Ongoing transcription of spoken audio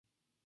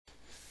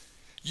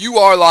You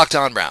are Locked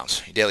On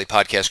Browns, your daily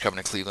podcast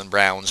covering the Cleveland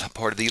Browns,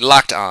 part of the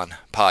Locked On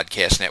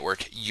Podcast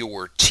Network,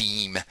 your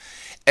team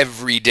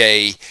every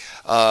day.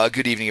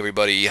 Good evening,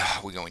 everybody.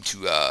 We're going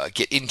to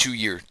get into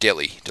your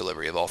daily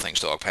delivery of all things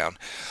Dog Pound.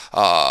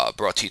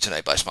 Brought to you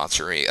tonight by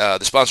the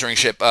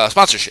sponsorship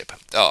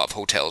of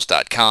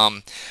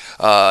Hotels.com.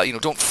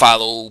 Don't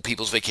follow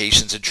people's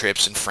vacations and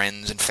trips and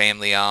friends and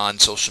family on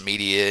social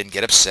media and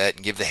get upset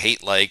and give the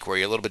hate like where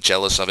you're a little bit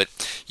jealous of it.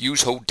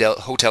 Use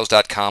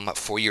Hotels.com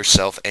for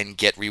yourself and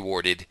get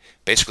rewarded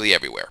basically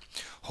everywhere.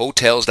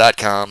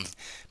 Hotels.com.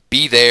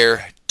 Be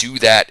there, do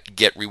that,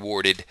 get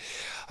rewarded.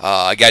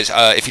 Guys,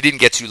 if you didn't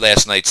get to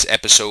last night's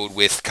episode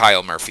with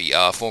Kyle Murphy,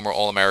 former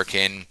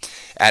All-American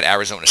at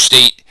Arizona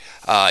State,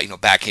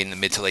 back in the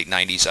mid to late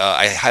 90s,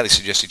 I highly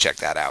suggest you check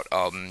that out.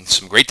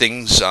 Some great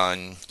things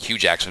on Hugh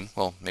Jackson.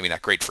 Well, maybe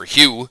not great for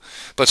Hugh,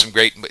 but some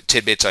great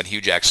tidbits on Hugh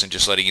Jackson,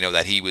 just letting you know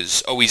that he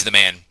was always the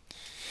man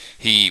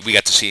we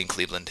got to see in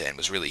Cleveland and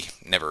was really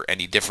never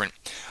any different.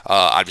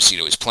 Obviously,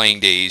 his playing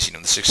days,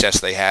 the success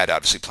they had,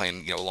 obviously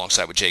playing,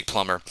 alongside with Jake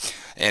Plummer.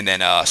 And then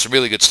some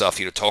really good stuff,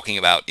 talking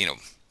about,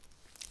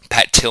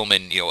 Pat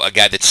Tillman, a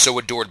guy that's so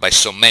adored by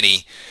so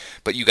many,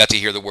 but you got to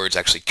hear the words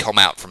actually come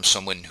out from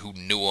someone who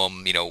knew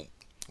him,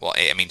 well,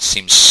 I mean, it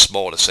seems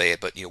small to say it,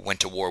 but,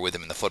 went to war with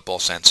him in the football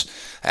sense,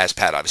 as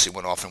Pat obviously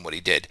went off in what he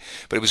did.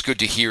 But it was good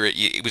to hear it.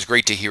 It was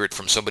great to hear it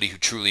from somebody who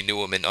truly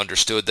knew him and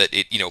understood that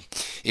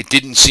it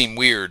didn't seem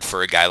weird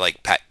for a guy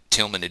like Pat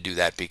Tillman to do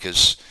that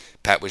because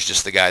Pat was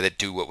just the guy that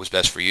do what was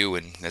best for you,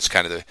 and that's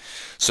kind of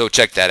so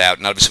check that out.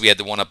 And obviously we had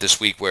the one up this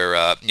week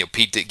where,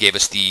 Pete gave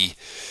us the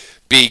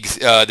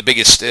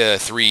biggest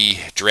three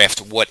draft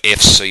what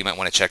ifs, so you might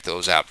want to check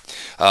those out.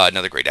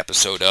 Another great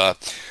episode.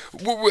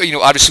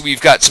 Obviously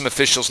we've got some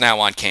officials now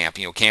on camp.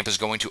 Camp is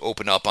going to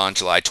open up on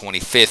July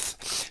 25th.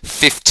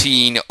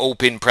 15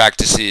 open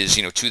practices,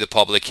 to the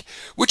public,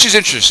 which is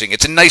interesting.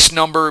 It's a nice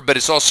number, but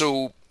it's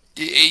also,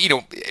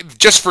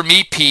 just for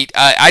me, Pete,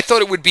 I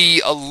thought it would be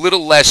a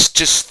little less.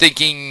 Just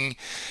thinking,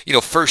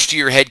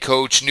 first-year head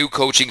coach, new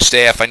coaching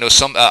staff. I know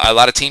a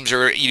lot of teams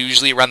are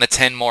usually around the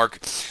 10 mark.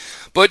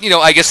 But,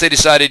 I guess they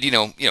decided,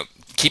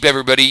 keep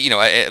everybody,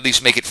 at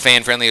least make it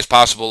fan-friendly as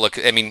possible. Look,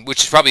 I mean,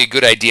 which is probably a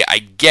good idea. I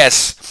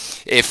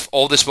guess if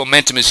all this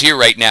momentum is here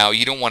right now,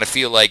 you don't want to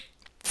feel like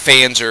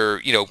fans are,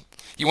 you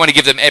want to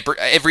give them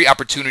every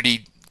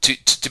opportunity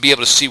to be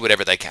able to see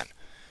whatever they can.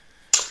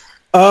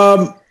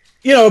 Part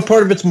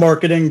of it's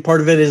marketing. Part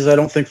of it is I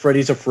don't think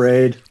Freddie's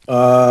afraid.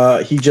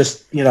 He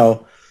just,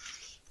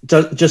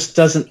 just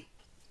doesn't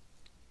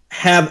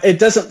it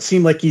doesn't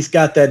seem like he's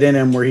got that in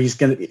him where he's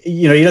going to,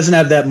 he doesn't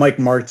have that Mike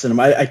Martz in him.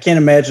 I can't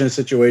imagine a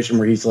situation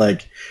where he's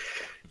like,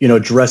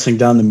 dressing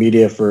down the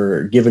media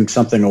for giving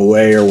something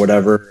away or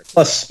whatever.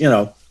 Plus,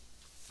 that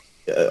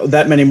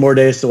many more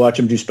days to watch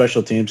him do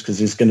special teams because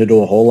he's going to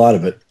do a whole lot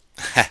of it.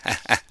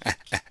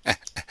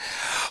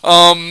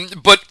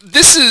 But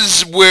this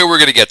is where we're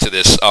going to get to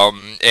this.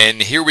 And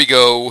here we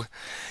go.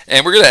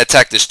 And we're going to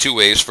attack this two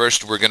ways.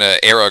 First, we're going to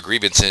air our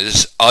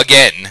grievances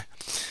again.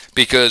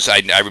 Because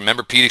I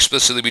remember, Pete,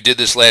 explicitly we did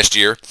this last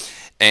year,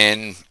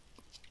 and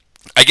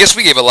I guess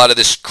we gave a lot of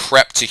this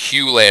crap to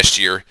Hugh last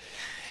year,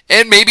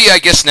 and maybe I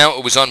guess now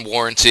it was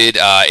unwarranted.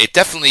 It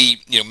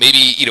definitely,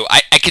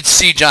 I could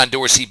see John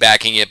Dorsey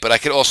backing it, but I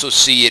could also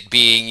see it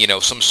being,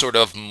 some sort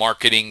of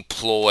marketing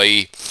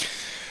ploy,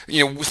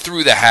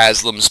 through the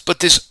Haslams. But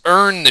this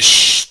earn the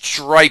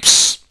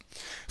stripes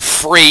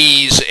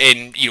phrase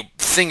and,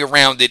 thing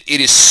around it,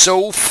 it is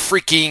so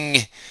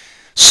freaking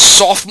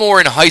sophomore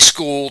in high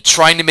school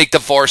trying to make the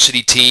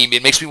varsity team.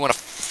 It makes me want to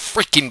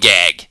freaking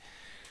gag.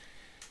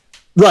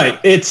 Right.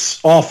 It's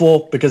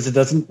awful because it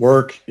doesn't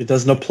work. It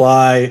doesn't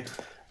apply.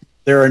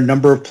 There are a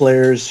number of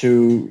players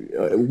who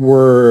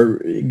were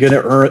going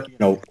to earn,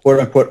 quote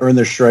unquote, earn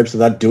their stripes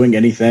without doing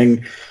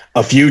anything.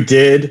 A few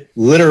did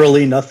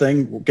literally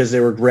nothing because they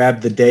were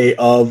grabbed the day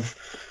of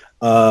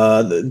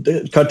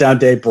the cut down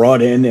day,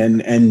 brought in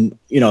and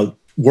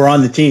were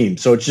on the team.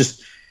 So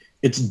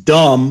it's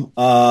dumb.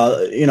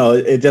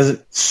 It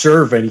doesn't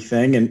serve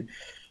anything. And,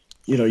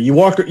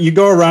 you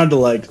go around to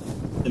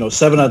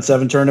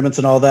 7-on-7 tournaments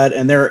and all that.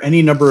 And there are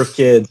any number of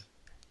kids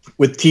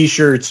with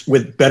t-shirts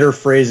with better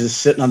phrases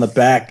sitting on the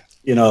back,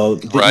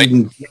 right,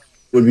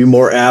 would be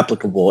more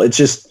applicable. It's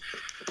just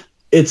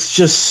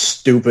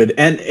stupid.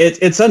 And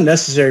it's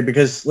unnecessary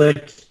because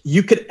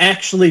you could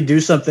actually do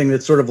something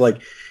that's sort of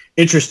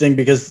interesting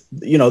because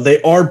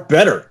they are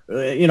better.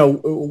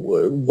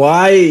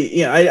 Why?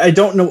 I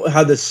don't know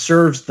how this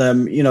serves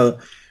them.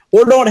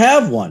 Or don't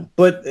have one.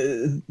 But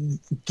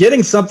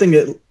getting something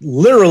that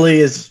literally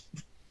is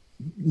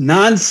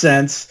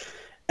nonsense,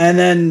 and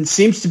then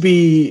seems to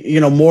be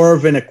more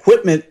of an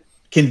equipment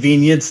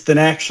convenience than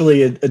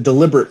actually a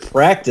deliberate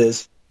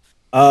practice.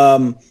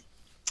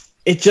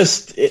 It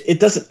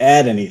doesn't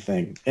add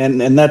anything,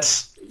 and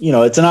that's.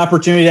 It's an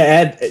opportunity to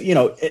add,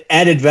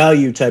 added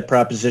value type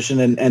proposition.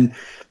 And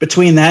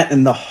between that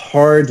and the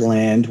hard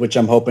land, which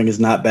I'm hoping is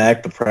not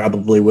back, but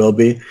probably will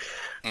be,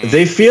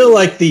 they feel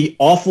like the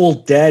awful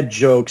dad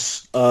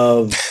jokes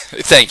of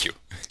Thank you.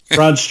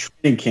 Browns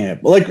training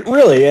camp. Like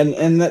really,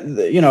 and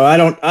you know,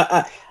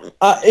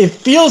 it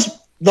feels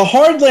the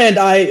Hardland.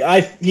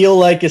 I feel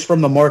like is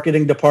from the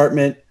marketing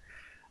department.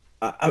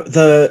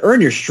 The earn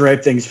your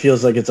stripe things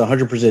feels like it's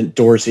 100%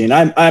 Dorsey, and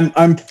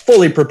I'm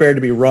fully prepared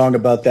to be wrong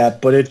about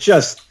that, but it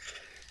just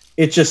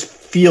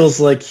feels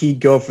like he'd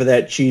go for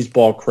that cheese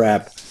ball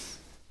crap.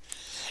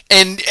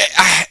 And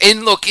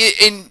look,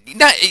 and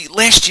not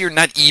last year,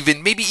 not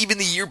even maybe even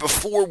the year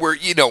before, where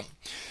you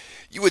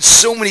had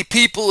so many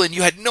people and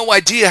you had no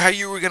idea how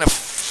you were going to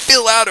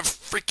fill out a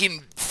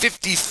freaking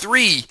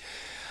 53.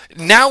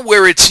 Now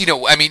where it's,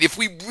 I mean, if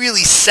we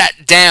really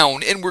sat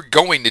down, and we're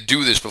going to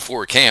do this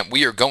before camp,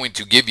 we are going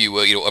to give you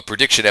a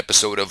prediction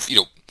episode of,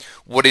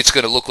 what it's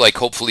going to look like,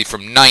 hopefully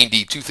from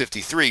 90 to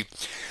 53.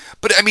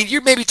 But, I mean,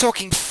 you're maybe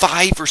talking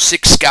 5 or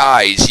 6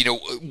 guys,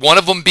 one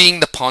of them being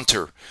the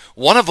punter,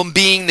 one of them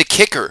being the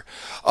kicker.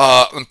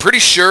 I'm pretty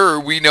sure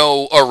we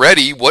know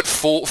already what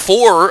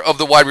 4 of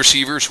the wide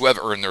receivers who have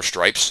earned their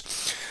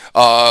stripes.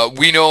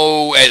 We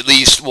know at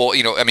least,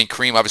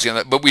 Kareem obviously on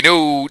that, but we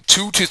know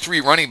 2 to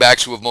 3 running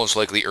backs who have most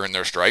likely earned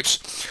their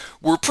stripes.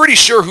 We're pretty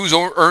sure who's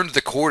earned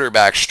the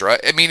quarterback stripe.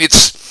 I mean,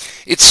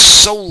 it's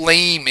so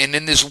lame, and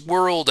in this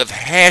world of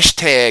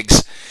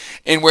hashtags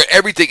and where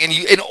everything,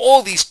 and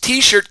all these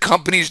T-shirt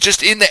companies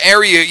just in the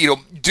area,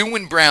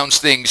 doing Browns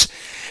things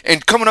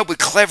and coming up with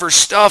clever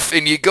stuff,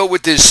 and you go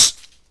with this,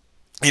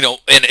 and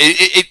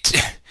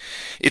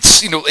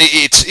this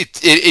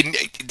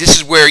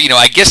is where,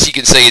 I guess you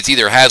can say it's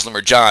either Haslam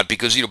or John,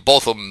 because,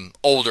 both of them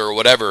older or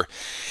whatever,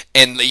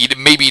 and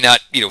maybe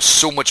not,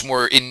 so much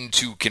more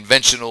into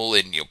conventional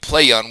and,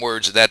 play on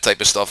words and that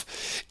type of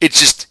stuff.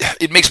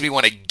 It makes me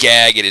want to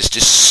gag. It is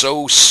just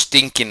so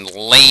stinking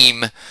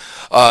lame.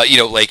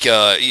 Like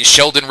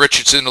Sheldon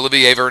Richardson,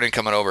 Olivier Vernon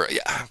coming over.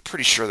 Yeah, I'm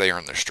pretty sure they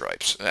earned their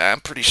stripes.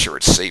 I'm pretty sure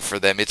it's safe for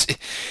them. It's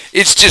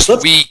just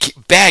weak.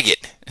 Bag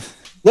it.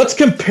 Let's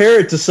compare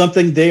it to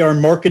something they are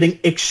marketing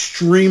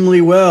extremely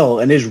well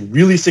and is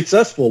really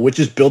successful, which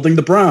is building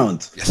the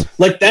Browns. Yes.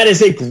 Like, that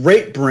is a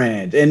great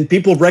brand, and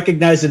people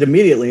recognize it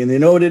immediately, and they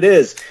know what it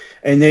is,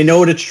 and they know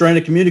what it's trying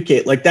to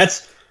communicate. Like,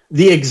 that's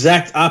the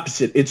exact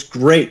opposite. It's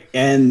great,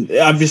 and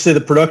obviously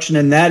the production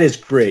in that is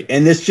great.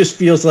 And this just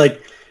feels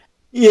like,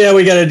 yeah,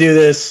 we got to do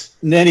this.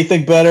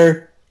 Anything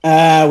better? We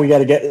got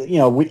to get,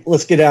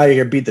 let's get out of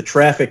here, beat the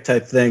traffic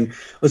type thing.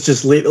 Let's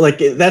just leave. Like,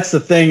 that's the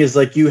thing, is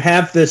like you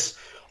have this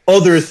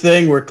other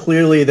thing where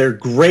clearly they're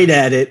great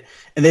at it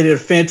and they did a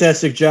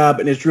fantastic job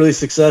and it's really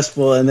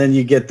successful, and then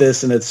you get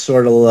this and it's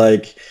sort of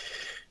like,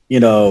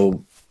 you're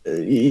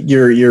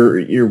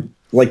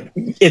like,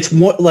 it's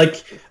more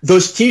like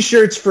those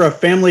T-shirts for a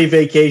family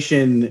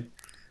vacation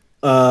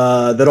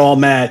that all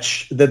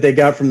match that they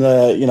got from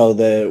the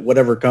the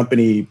whatever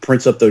company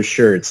prints up those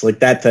shirts, like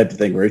that type of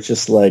thing, where it's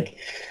just like,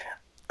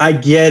 I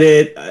get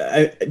it,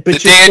 but the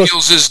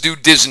Danielses do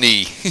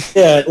Disney.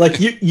 Yeah, like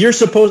you're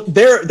supposed.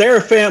 They're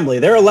a family.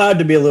 They're allowed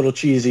to be a little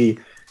cheesy.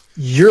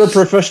 You're a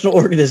professional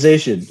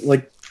organization.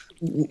 Like,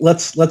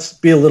 let's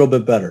be a little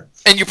bit better.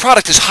 And your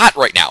product is hot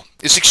right now.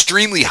 It's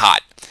extremely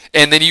hot.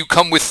 And then you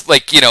come with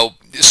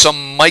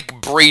some Mike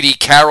Brady,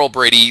 Carol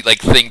Brady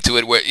thing to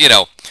it, where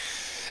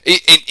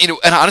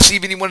and honestly,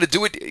 even if you want to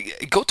do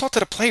it, go talk to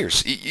the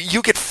players.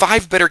 You get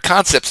 5 better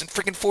concepts in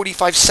freaking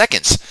 45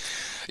 seconds.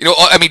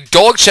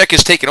 Dog check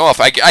is taken off.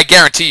 I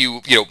guarantee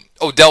you,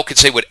 Odell could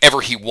say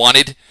whatever he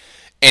wanted,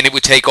 and it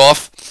would take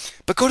off.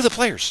 But go to the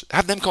players.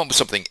 Have them come up with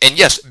something. And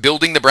yes,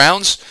 building the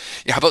Browns,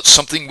 how about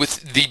something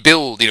with the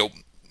build,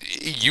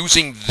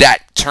 using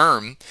that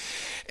term.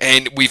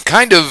 And we've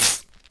kind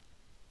of,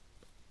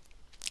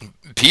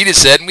 Pete has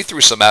said, and we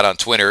threw some out on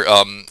Twitter,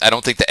 I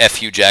don't think the F.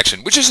 Hugh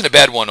Jackson, which isn't a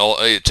bad one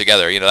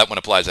altogether. That one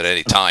applies at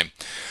any time.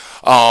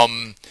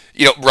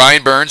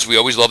 Ryan Burns, we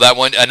always love that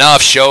one.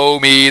 Enough, show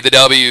me the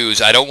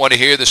W's. I don't want to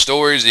hear the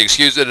stories, the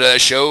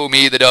excuses. Show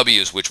me the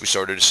W's, which we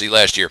started to see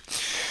last year.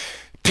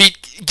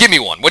 Pete, give me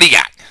one. What do you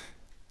got?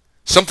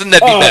 Something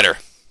that'd be better.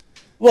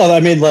 Well, I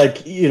mean,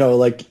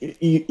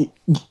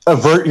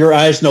 avert your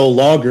eyes no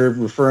longer,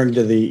 referring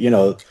to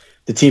the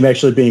team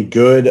actually being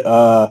good.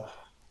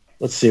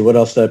 Let's see, what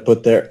else did I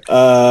put there?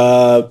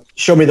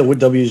 Show me the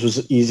W's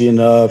was easy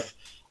enough.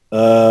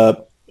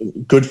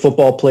 Good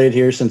football played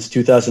here since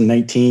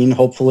 2019,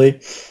 hopefully.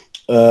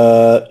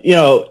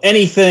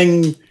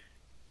 Anything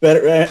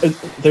better.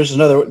 There's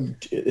another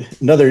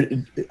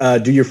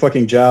do your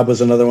fucking job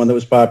was another one that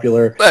was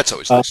popular. That's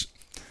always nice.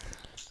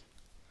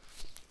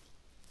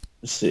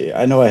 Let's see.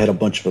 I know I had a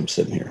bunch of them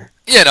sitting here.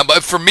 Yeah, no,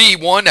 but for me,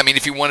 one,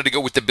 if you wanted to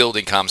go with the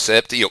building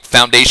concept,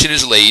 foundation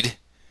is laid,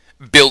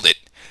 build it.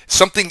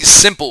 Something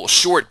simple,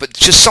 short, but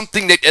just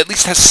something that at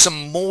least has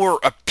some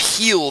more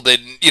appeal than,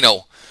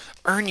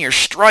 earn your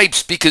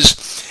stripes.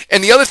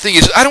 And the other thing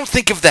is, I don't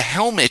think of the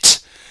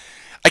helmet.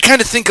 I kind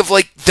of think of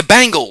the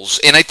Bengals,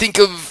 and I think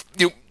of,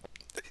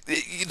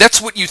 that's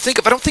what you think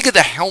of. I don't think of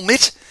the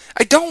helmet.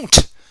 I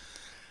don't.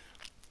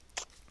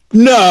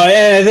 No,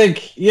 and I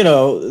think,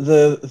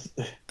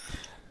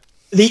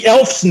 the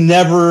elf's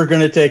never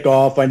going to take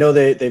off. I know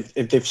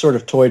they've sort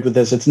of toyed with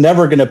this. It's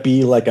never going to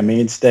be like a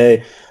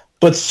mainstay.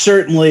 but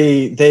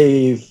certainly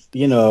they've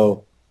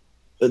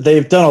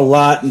done a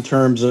lot in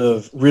terms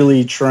of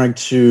really trying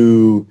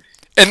to.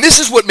 And this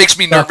is what makes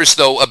me nervous,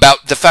 though,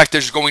 about the fact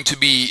there's going to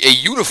be a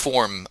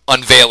uniform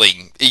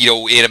unveiling,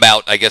 in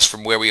about, I guess,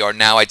 from where we are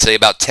now, I'd say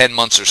about 10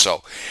 months or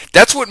so.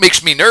 That's what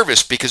makes me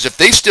nervous, because if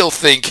they still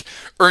think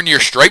Earn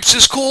Your Stripes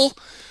is cool,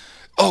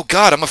 oh,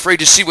 God, I'm afraid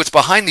to see what's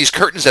behind these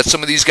curtains that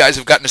some of these guys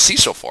have gotten to see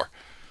so far.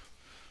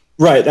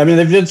 Right. I mean,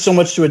 they've done so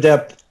much to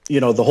adapt,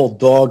 the whole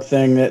dog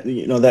thing that,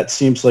 that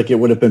seems like it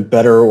would have been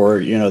better, or,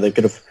 they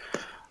could have,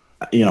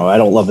 I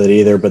don't love it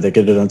either, but they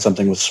could have done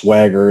something with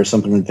Swagger or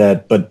something like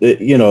that. But,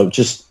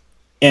 just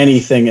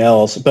anything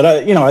else. But,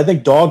 I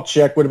think Dog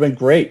Check would have been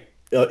great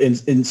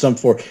in some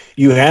form.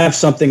 You have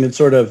something that's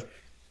sort of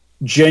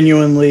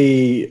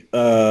genuinely,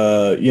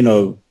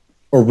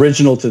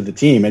 original to the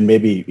team. And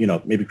maybe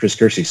Chris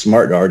Kersey's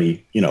smart to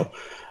already,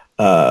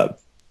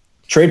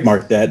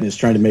 trademarked that and is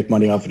trying to make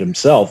money off it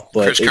himself.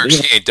 But Chris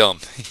Kersey ain't dumb.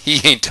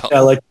 He ain't dumb.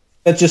 Yeah,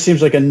 that just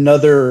seems like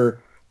another,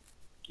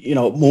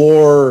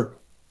 more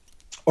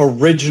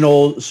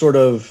original sort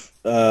of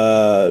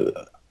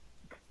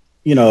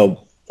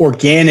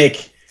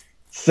organic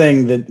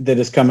thing that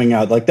is coming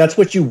out. Like, that's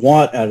what you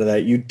want out of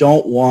that. You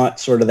don't want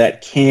sort of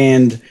that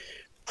canned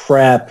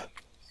crap,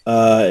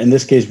 in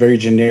this case very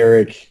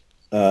generic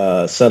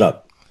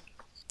setup.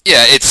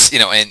 Yeah, it's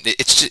and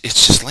it's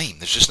just lame.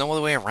 There's just no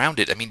other way around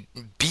it. I mean,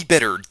 be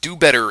better, do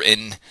better,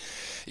 and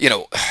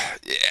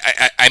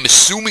I'm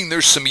assuming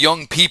there's some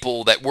young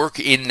people that work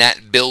in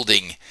that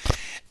building,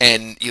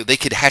 and they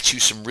could hatch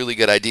you some really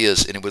good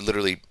ideas, and it would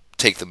literally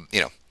take them.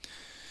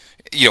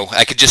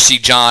 I could just see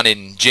John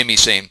and Jimmy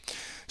saying,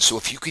 "So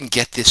if you can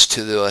get this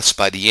to us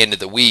by the end of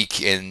the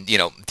week," and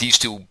these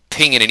two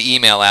pinging an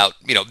email out,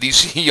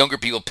 these younger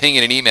people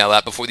pinging an email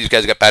out before these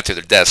guys got back to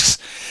their desks.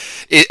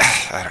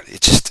 I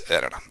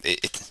don't know.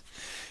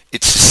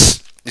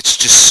 It's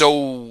just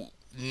so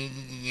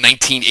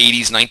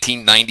 1980s,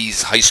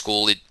 1990s high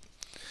school.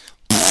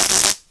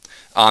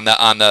 On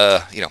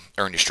the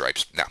Earn Your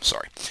Stripes. No,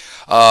 sorry.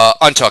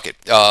 Untuck It.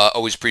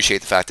 Always appreciate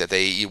the fact that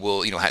they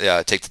will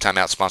take the time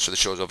out to sponsor the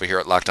shows over here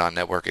at Locked On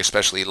Network,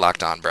 especially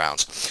Locked On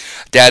Browns.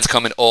 Dads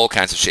come in all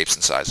kinds of shapes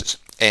and sizes,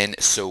 and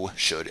so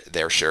should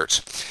their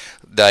shirts.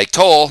 Like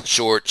tall,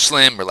 short,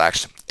 slim,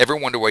 relaxed. Ever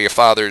wonder why your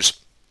father's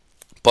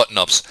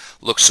button-ups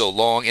look so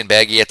long and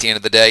baggy at the end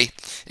of the day?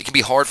 It can be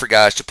hard for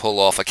guys to pull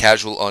off a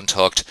casual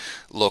untucked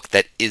look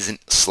that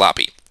isn't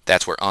sloppy.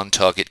 That's where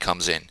Untuck It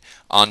comes in.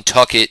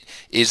 Untuck It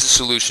is the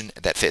solution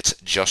that fits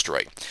just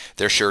right.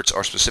 Their shirts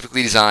are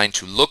specifically designed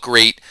to look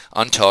great,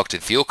 untucked,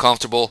 and feel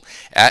comfortable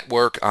at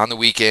work, on the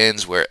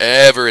weekends,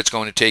 wherever it's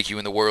going to take you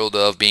in the world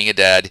of being a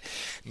dad.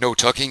 No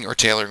tucking or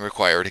tailoring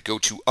required. Go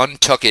to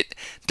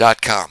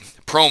untuckit.com.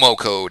 Promo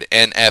code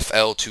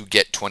NFL to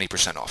get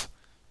 20% off.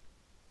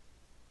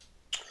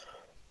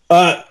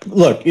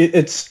 Look,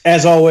 it's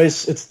as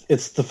always,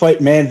 it's the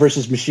fight man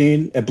versus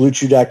machine at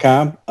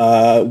BlueChew.com.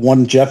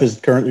 One Jeff is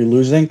currently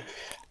losing.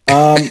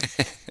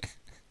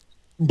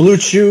 Blue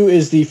Chew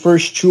is the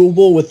first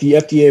chewable with the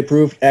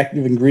FDA-approved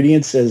active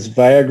ingredients as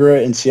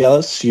Viagra and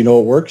Cialis, so you know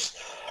it works.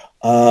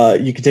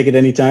 You can take it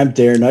anytime,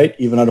 day or night,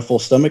 even on a full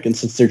stomach, and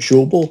since they're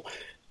chewable,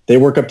 they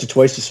work up to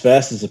twice as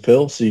fast as a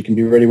pill, so you can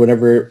be ready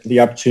whenever the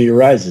opportunity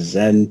arises.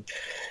 And,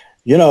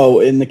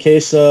 in the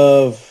case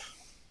of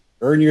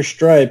Earn Your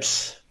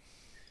Stripes,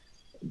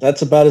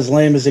 that's about as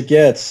lame as it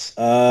gets.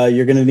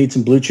 You're going to need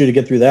some Blue Chew to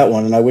get through that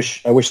one, and I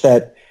wish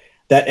that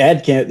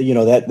ad can't,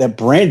 that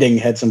branding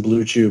had some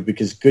Blue Chew,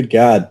 because good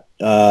God,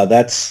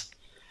 that's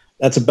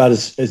about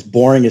as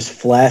boring, as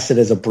flaccid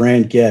as a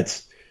brand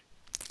gets.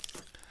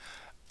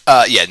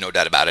 Yeah, no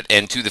doubt about it.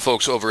 And to the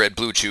folks over at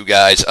Blue Chew,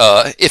 guys,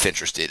 if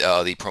interested,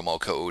 the promo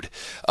code,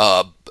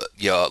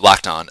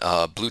 Locked On,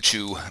 Blue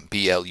Chew,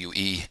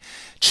 BLUE,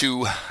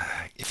 Chew.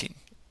 If you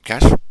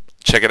guys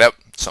check it out,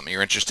 something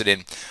you're interested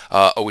in.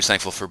 Always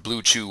thankful for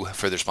Blue Chew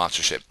for their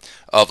sponsorship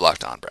of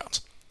Locked On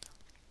Browns.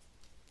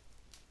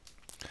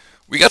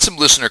 We got some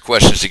listener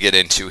questions to get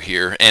into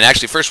here, and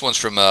actually, first one's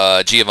from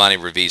Giovanni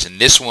Revis, and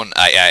this one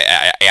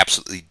I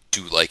absolutely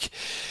do like,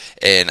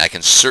 and I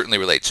can certainly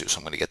relate to, so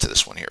I'm going to get to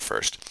this one here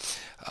first.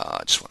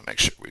 I just want to make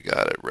sure we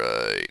got it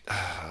right.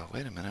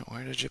 Wait a minute,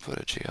 where did you put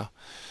it, Gio?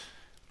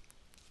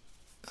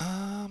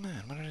 Oh,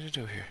 man, what did I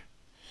do here?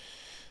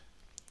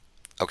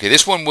 Okay,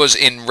 this one was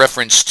in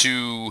reference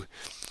to,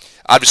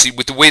 obviously,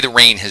 with the way the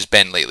rain has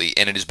been lately,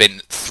 and it has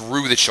been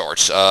through the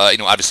charts.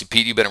 Obviously,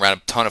 Pete, you've been around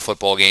a ton of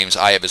football games.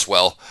 I have as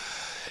well.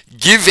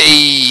 Give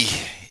a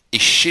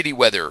shitty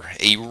weather,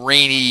 a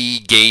rainy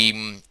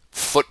game,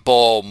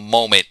 football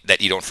moment that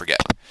you don't forget.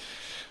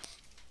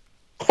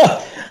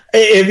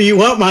 If you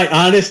want my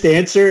honest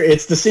answer,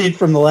 it's the scene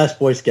from The Last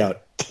Boy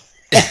Scout.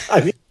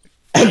 I mean,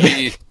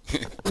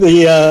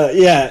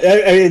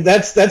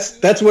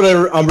 that's what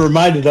I'm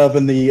reminded of,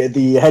 and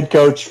the head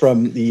coach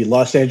from the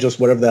Los Angeles,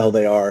 whatever the hell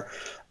they are,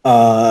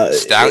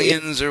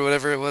 Stallions or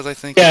whatever it was, I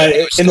think.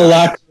 Yeah, in the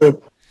locker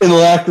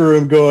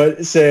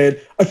room, saying,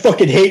 "I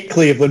fucking hate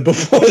Cleveland"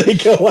 before they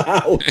go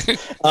out.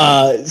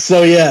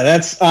 So yeah,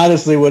 that's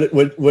honestly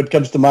what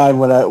comes to mind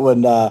when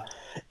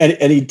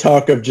and he'd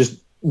talk of just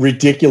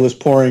ridiculous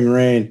pouring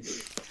rain.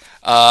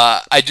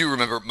 I do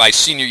remember my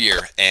senior year,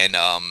 and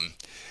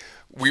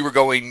we were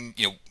going,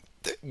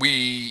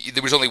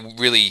 there was only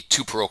really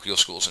two parochial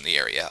schools in the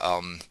area,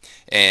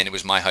 and it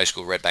was my high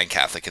school, Red Bank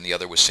Catholic, and the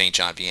other was St.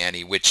 John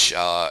Vianney, which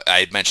I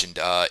had mentioned.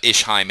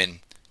 Ish Hyman,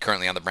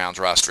 currently on the Browns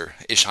roster.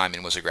 Ish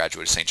Hyman was a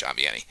graduate of St. John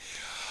Vianney.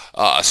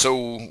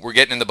 So we're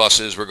getting in the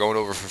buses. We're going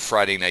over for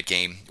Friday night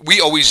game.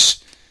 We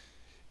always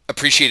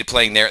appreciated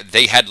playing there.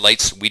 They had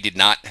lights. We did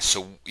not.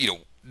 So,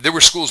 there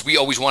were schools we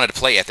always wanted to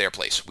play at their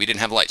place. We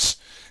didn't have lights.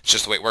 It's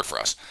just the way it worked for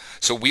us.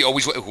 So we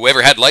always,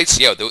 whoever had lights,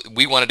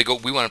 we wanted to go.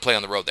 We wanted to play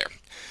on the road there.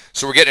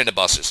 So we're getting into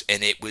buses,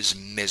 and it was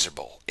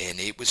miserable, and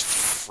it was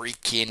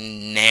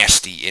freaking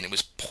nasty, and it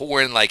was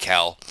pouring like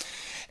hell.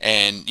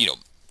 And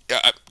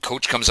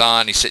coach comes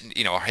on. He's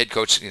sitting. Our head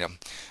coach.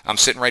 I'm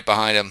sitting right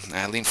behind him.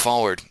 I lean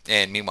forward,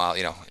 and meanwhile,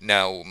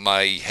 now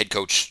my head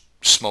coach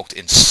smoked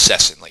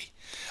incessantly.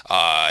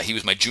 He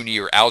was my junior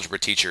year algebra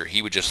teacher.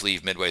 He would just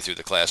leave midway through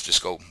the class,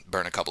 just go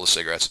burn a couple of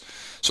cigarettes.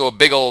 So a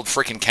big old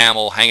freaking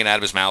Camel hanging out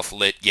of his mouth,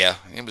 lit. Yeah,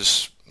 it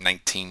was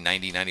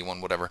 1990,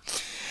 91, whatever.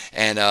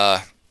 And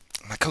I'm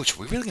like, Coach, are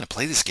we really going to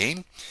play this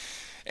game?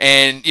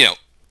 And,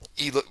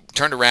 he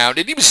turned around,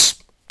 and he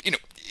was,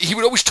 he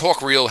would always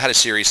talk real, had a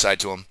serious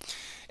side to him.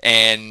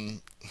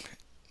 And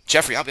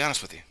Jeffrey, I'll be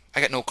honest with you,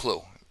 I got no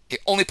clue. The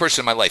only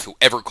person in my life who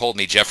ever called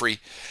me Jeffrey,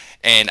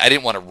 and I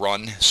didn't want to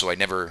run, so I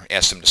never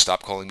asked him to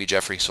stop calling me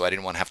Jeffrey, so I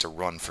didn't want to have to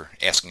run for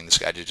asking this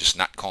guy to just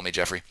not call me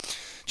Jeffrey.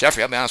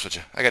 Jeffrey, I'll be honest with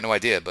you, I got no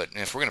idea, but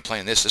if we're going to play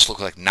in this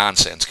looked like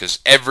nonsense, because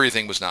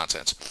everything was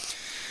nonsense.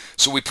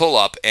 So we pull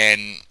up,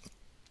 and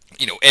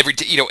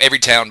every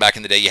town back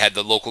in the day, you had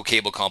the local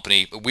cable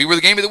company. We were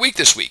the game of the week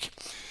this week.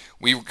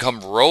 We come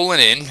rolling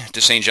in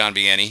to St. John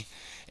Vianney,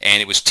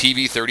 and it was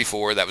TV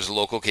 34. That was the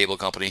local cable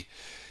company.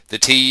 The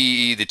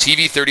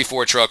TV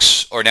 34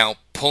 trucks are now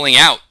pulling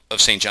out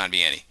of St. John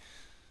Vianney.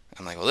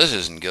 I'm like, well, this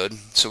isn't good.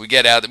 So we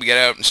get out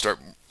and start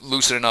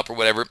loosening up or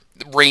whatever.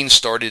 The rain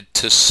started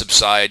to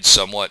subside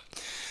somewhat,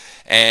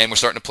 and we're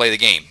starting to play the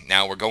game.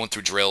 Now we're going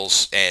through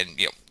drills and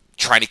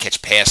trying to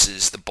catch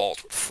passes. The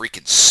balls were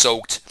freaking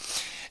soaked.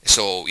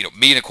 So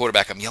me and a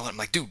quarterback, I'm yelling. I'm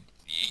like, dude,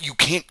 you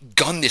can't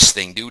gun this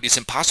thing, dude. It's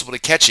impossible to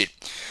catch it.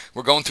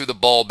 We're going through the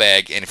ball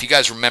bag, and if you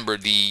guys remember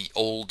the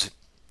old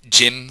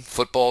gym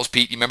footballs,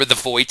 Pete, you remember the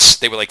Voights?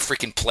 They were like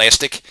freaking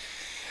plastic.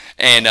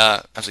 And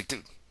I was like,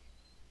 dude,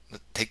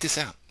 take this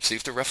out. See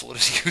if the ref will let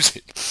us use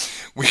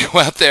it. We go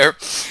out there.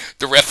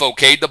 The ref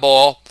okayed the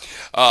ball.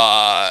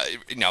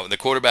 The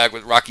quarterback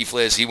with Rocky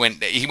Fliz, he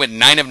went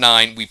 9 of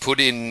 9. We put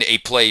in a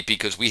play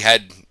because we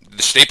had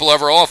the staple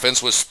of our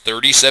offense was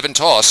 37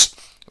 toss,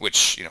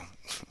 which,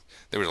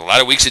 there was a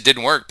lot of weeks it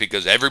didn't work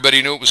because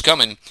everybody knew it was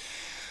coming.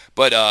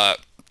 But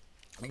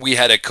we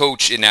had a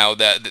coach, and now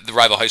the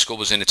rival high school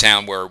was in a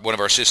town where one of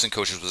our assistant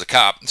coaches was a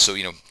cop. So,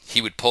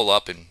 he would pull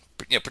up and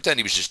pretend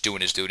he was just doing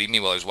his duty.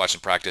 Meanwhile, I was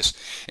watching practice,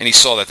 and he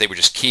saw that they were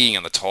just keying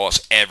on the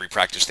toss every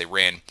practice they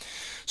ran.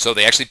 So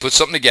they actually put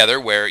something together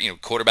where,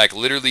 quarterback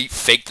literally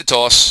faked the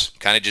toss,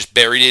 kind of just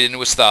buried it into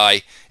his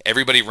thigh.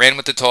 Everybody ran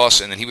with the toss,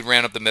 and then he would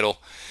ran up the middle.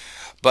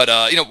 But,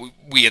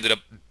 we ended up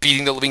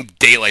beating the living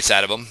daylights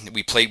out of him.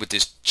 We played with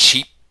this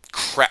cheap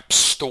crap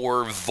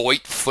store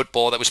Voight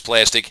football that was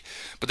plastic.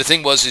 But the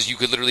thing was, is you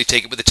could literally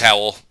take it with a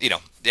towel.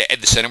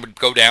 The center would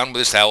go down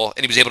with his towel,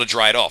 and he was able to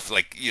dry it off.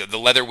 Like, the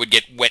leather would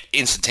get wet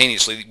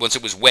instantaneously. Once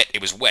it was wet,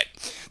 it was wet.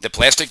 The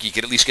plastic, you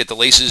could at least get the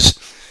laces,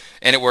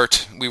 and it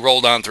worked. We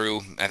rolled on through.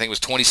 I think it was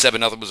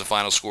 27-0 was the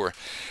final score.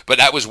 But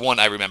that was one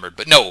I remembered.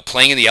 But no,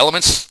 playing in the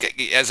elements,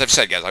 as I've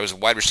said, guys, I was a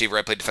wide receiver.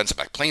 I played defensive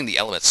back. Playing in the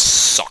elements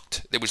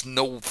sucked. There was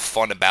no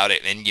fun about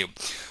it. And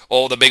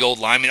all the big old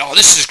linemen, oh,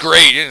 this is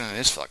great.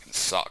 This fucking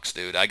sucks,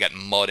 dude. I got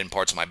mud in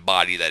parts of my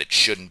body that it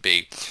shouldn't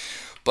be.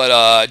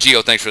 But,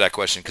 Gio, thanks for that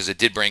question because it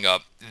did bring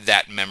up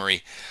that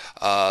memory.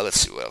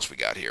 Let's see what else we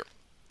got here.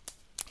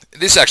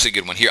 This is actually a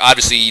good one here.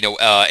 Obviously,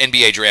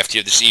 NBA draft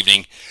here this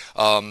evening.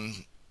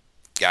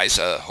 Guys,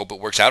 hope it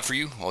works out for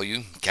you, all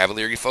you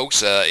Cavalier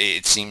folks.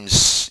 It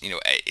seems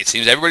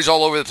everybody's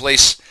all over the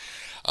place.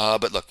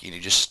 But look,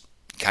 just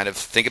kind of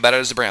think about it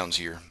as the Browns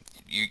here.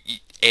 You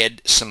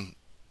add some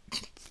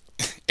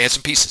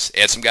pieces,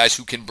 add some guys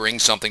who can bring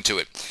something to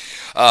it.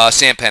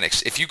 Sam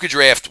Penix, if you could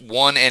draft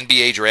one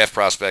NBA draft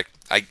prospect,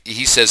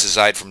 he says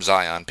aside from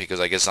Zion, because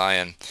I guess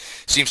Zion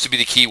seems to be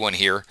the key one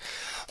here.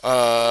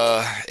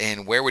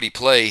 And where would he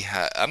play?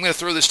 I'm going to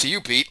throw this to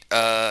you, Pete.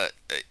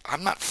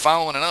 I'm not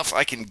following enough.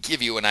 I can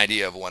give you an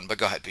idea of one, but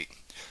go ahead, Pete.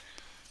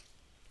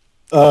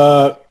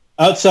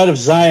 Outside of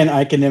Zion,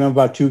 I can name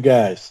about 2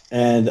 guys,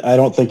 and I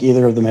don't think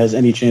either of them has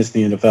any chance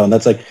in the NFL, and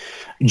that's like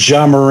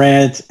Ja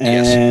Morant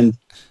and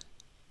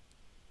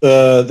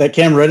that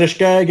Cam Reddish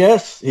guy, I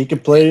guess. He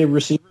could play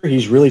receiver.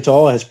 He's really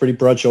tall, has pretty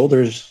broad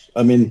shoulders.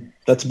 I mean,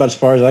 that's about as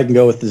far as I can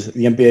go with the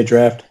NBA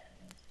draft.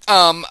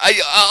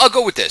 I'll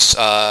go with this.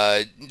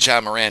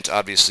 Ja Morant,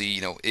 obviously,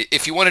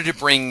 if you wanted to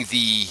bring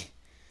the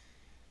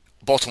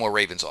Baltimore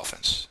Ravens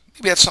offense,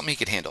 maybe that's something he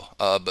could handle.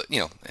 But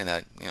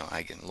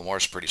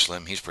Lamar's pretty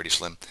slim. He's pretty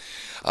slim.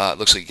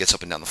 Looks like he gets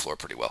up and down the floor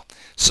pretty well.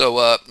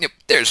 So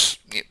there's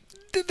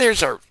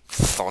our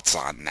thoughts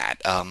on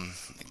that.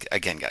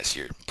 Again, guys,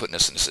 you're putting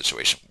us in a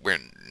situation we're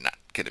not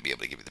going to be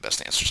able to give you the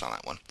best answers on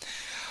that one.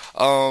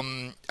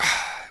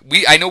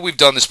 I know we've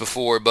done this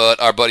before, but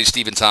our buddy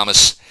Stephen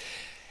Thomas,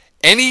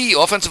 any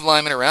offensive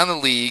lineman around the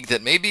league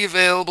that may be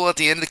available at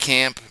the end of the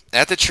camp,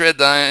 at the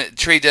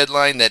trade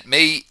deadline, that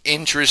may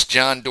interest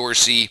John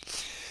Dorsey.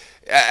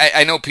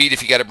 I know, Pete,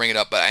 if you got to bring it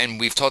up, and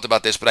we've talked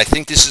about this, but I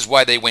think this is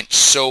why they went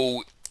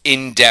so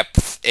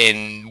in-depth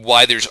and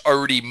why there's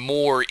already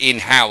more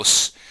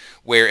in-house,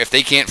 where if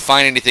they can't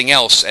find anything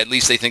else, at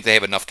least they think they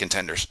have enough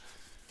contenders.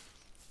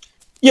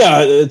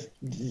 Yeah,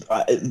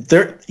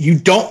 you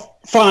don't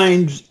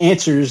find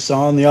answers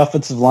on the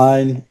offensive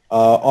line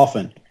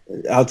often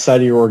outside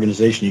of your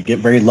organization. You get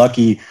very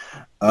lucky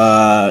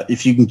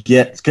if you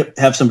can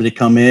have somebody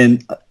come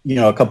in.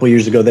 A couple of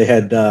years ago they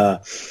had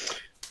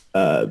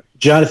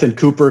Jonathan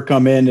Cooper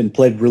come in and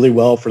played really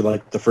well for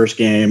like the first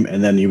game,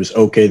 and then he was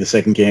okay the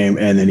second game,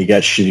 and then he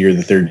got shittier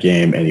the third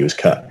game, and he was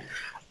cut.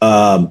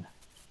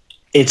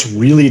 It's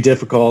really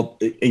difficult.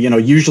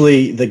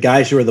 Usually the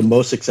guys who are the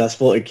most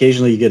successful,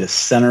 occasionally you get a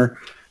center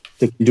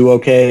to do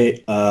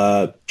okay,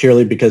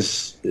 purely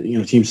because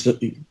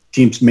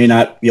teams may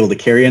not be able to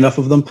carry enough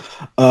of them.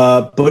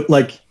 But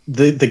like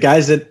the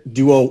guys that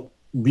do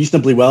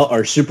reasonably well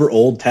are super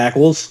old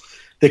tackles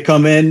that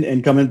come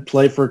in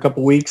play for a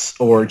couple weeks,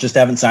 or just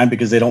haven't signed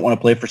because they don't want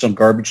to play for some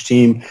garbage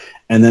team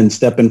and then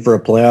step in for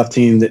a playoff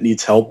team that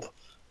needs help.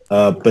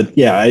 But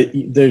yeah,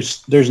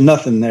 there's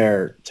nothing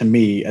there to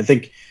me. I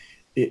think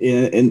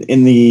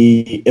in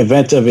the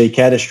event of a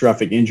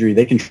catastrophic injury,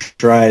 they can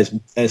try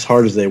as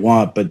hard as they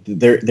want, but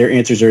their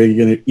answers are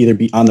going to either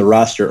be on the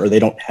roster or they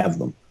don't have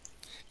them.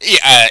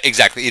 Yeah,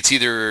 exactly. It's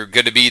either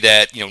going to be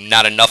that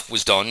not enough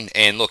was done,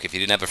 and look, if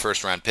you didn't have a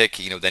first round pick,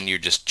 then you're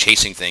just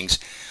chasing things.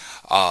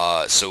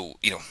 So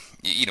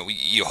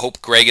you hope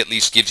Greg at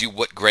least gives you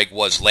what Greg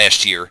was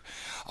last year.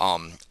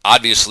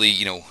 Obviously,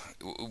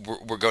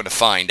 we're going to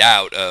find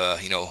out,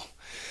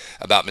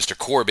 about Mr.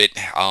 Corbett,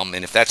 and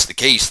if that's the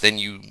case, then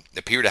you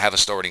appear to have a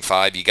starting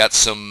five. You got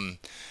some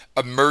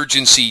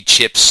emergency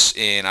chips,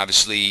 and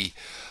obviously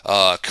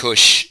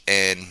Cush,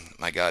 and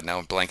my God, now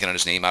I'm blanking on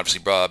his name.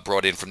 Obviously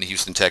brought in from the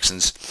Houston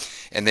Texans,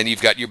 and then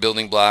you've got your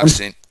building blocks.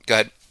 And go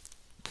ahead.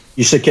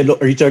 You said Kendall?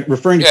 Are you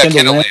referring to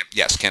Kendall Lamb?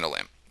 Yes, Kendall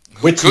Lamb.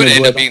 Who could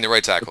end up being the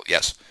right tackle?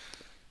 Yes.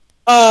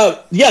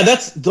 Yeah,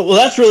 that's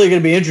really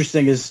going to be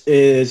interesting. Is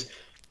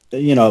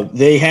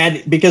they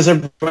had, because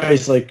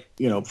everybody's like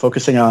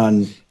focusing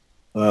on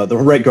the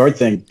right guard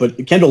thing,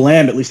 but Kendall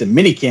Lamb, at least in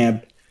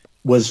minicamp,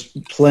 was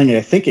playing,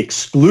 I think,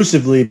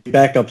 exclusively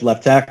backup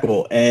left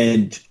tackle,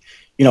 and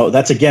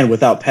that's again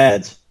without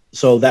pads.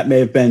 So that may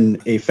have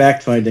been a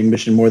fact-finding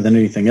mission more than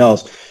anything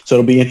else. So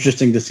it'll be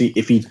interesting to see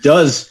if he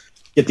does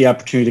get the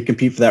opportunity to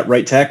compete for that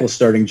right tackle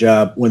starting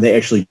job when they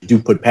actually do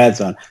put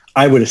pads on.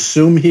 I would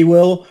assume he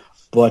will,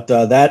 but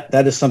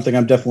that is something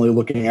I'm definitely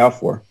looking out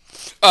for.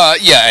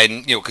 Yeah,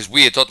 and because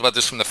we had talked about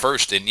this from the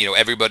first, and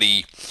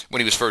everybody, when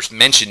he was first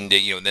mentioned,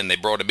 then they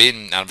brought him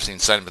in, obviously,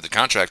 and signed him for the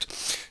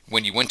contract.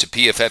 When you went to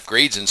PFF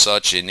grades and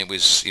such, and it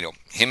was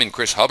him and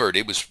Chris Hubbard,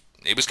 it was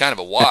kind of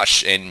a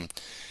wash, and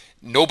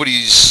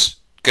nobody's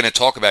going to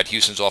talk about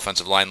Houston's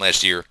offensive line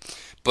last year,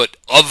 but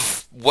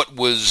of what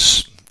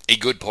was a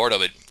good part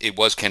of it, it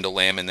was Kendall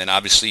Lamb, and then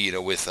obviously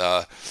with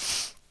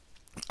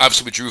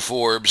Drew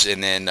Forbes,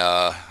 and then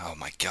oh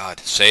my God,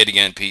 say it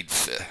again, Pete,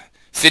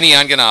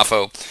 Finian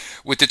Ganafo.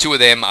 With the two of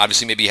them,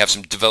 obviously maybe you have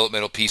some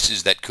developmental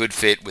pieces that could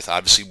fit with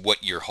obviously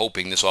what you're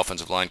hoping this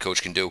offensive line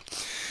coach can do.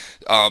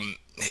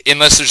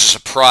 Unless there's a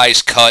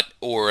surprise cut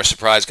or a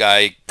surprise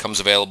guy comes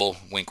available,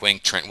 wink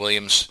wink, Trent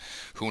Williams,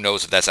 who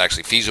knows if that's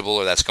actually feasible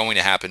or that's going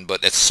to happen,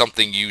 but that's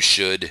something you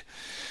should,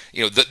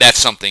 that's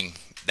something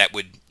that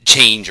would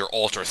change or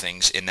alter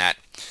things in that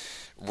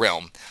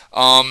realm.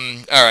 All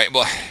right,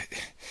 well,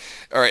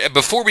 all right,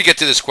 before we get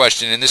to this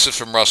question, and this is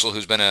from Russell,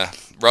 who's been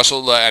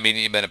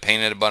you've been a pain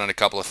in the butt on a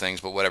couple of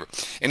things, but whatever.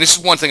 And this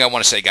is one thing I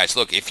want to say, guys.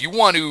 Look, if you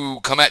want to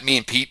come at me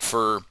and Pete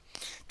for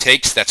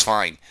takes, that's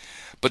fine.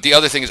 But the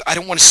other thing is, I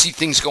don't want to see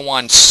things go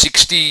on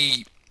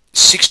 60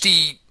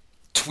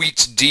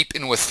 tweets deep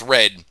into a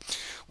thread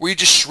where you're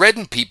just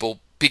shredding people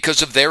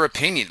because of their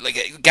opinion.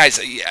 Like, guys,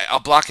 I'll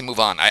block and move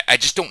on. I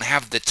just don't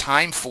have the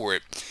time for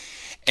it.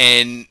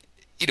 And,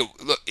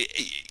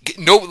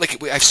 look,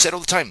 like I've said all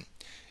the time,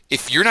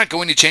 if you're not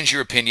going to change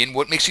your opinion,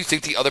 what makes you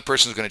think the other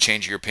person is going to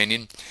change your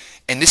opinion?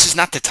 And this is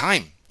not the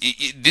time.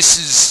 This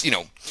is,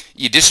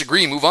 you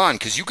disagree, move on,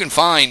 because you can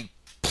find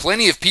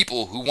plenty of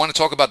people who want to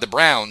talk about the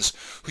Browns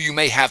who you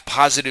may have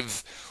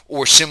positive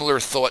or similar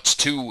thoughts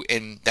to,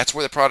 and that's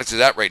where the product is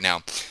at right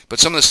now.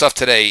 But some of the stuff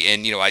today,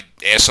 and I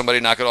asked somebody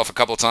to knock it off a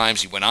couple of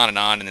times, he went on,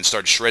 and then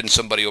started shredding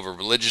somebody over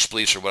religious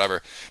beliefs or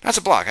whatever. That's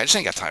a block. I just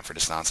ain't got time for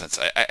this nonsense.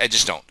 I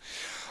just don't.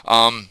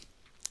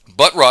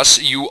 But Russ,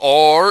 you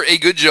are a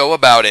good Joe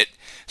about it,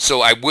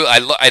 so I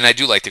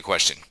do like the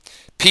question.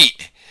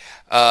 Pete,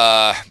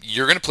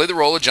 you're going to play the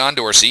role of John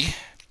Dorsey.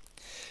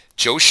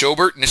 Joe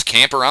Schobert and his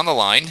camp are on the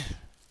line.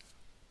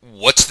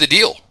 What's the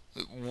deal?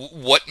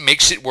 What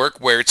makes it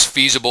work where it's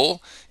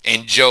feasible?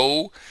 And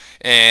Joe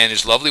and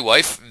his lovely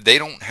wife,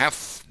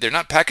 they're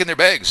not packing their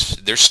bags.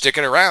 They're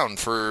sticking around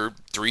for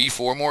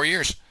 3-4 more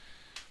years.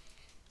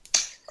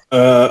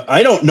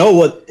 I don't know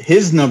what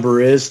his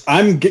number is.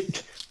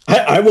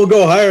 I will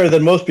go higher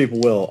than most people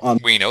will.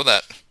 We know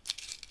that.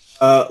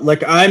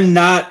 I'm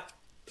not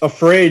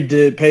afraid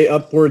to pay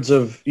upwards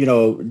of,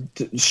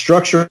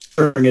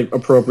 structuring it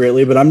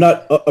appropriately, but I'm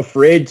not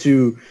afraid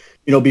to,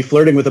 be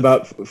flirting with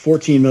about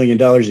 $14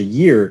 million a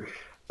year,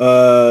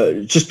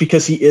 just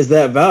because he is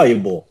that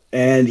valuable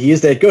and he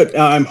is that good.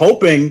 I'm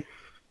hoping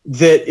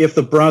that if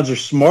the Browns are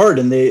smart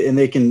and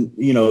they can,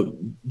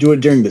 do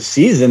it during the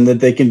season, that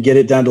they can get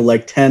it down to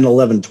like 10,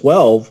 11,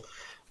 12.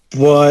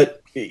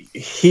 But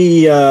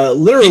he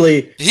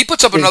literally... He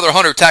puts up another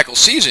 100 tackle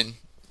season,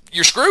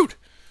 you're screwed.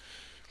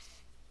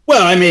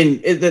 Well, I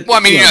mean... you're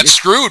not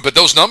screwed, but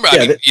those numbers,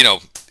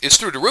 it's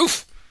through the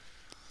roof.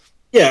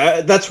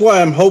 Yeah, that's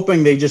why I'm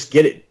hoping they just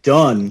get it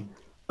done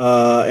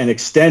and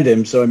extend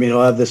him. So,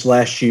 he'll have this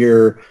last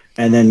year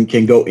and then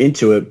can go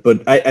into it.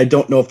 But I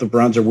don't know if the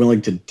Browns are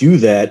willing to do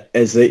that.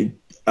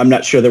 I'm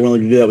not sure they're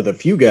willing to do that with a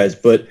few guys.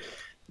 But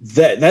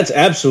that's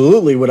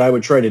absolutely what I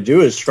would try to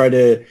do, is try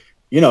to,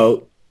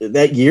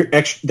 that year,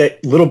 that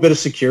little bit of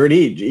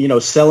security,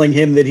 selling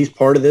him that he's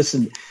part of this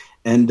and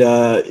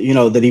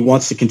that he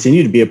wants to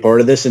continue to be a part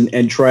of this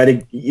and try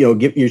to,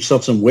 give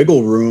yourself some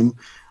wiggle room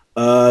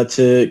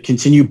to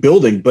continue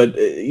building. But,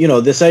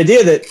 this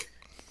idea that,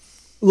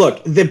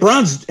 look, the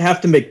Browns have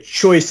to make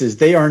choices.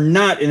 They are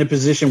not in a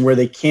position where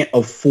they can't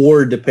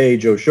afford to pay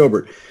Joe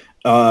Schobert.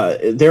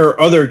 There are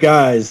other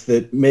guys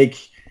that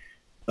make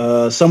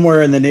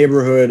somewhere in the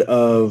neighborhood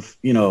of,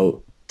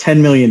 $10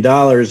 million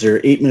or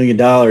 $8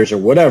 million or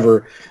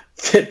whatever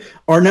that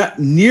are not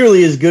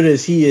nearly as good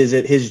as he is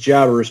at his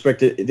job or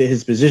respect to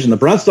his position. The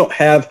Browns don't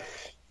have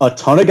a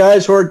ton of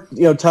guys who are,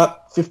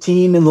 top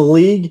 15 in the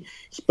league,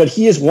 but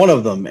he is one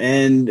of them.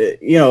 And,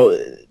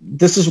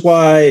 this is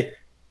why,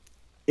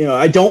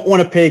 I don't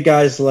want to pay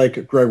guys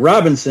like Greg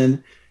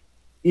Robinson,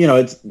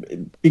 it's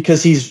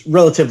because he's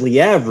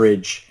relatively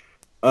average.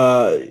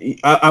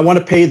 I want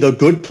to pay the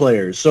good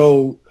players.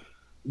 So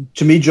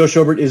to me, Joe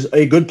Schobert is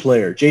a good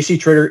player. J.C.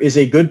 Trader is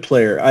a good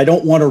player. I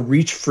don't want to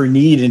reach for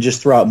need and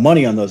just throw out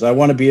money on those. I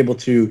want to be able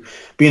to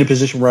be in a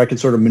position where I can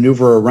sort of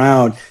maneuver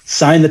around,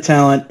 sign the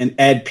talent, and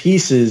add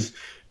pieces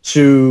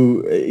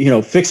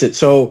to, fix it.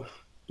 So,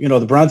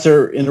 the Browns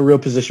are in a real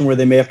position where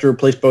they may have to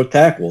replace both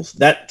tackles.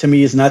 That, to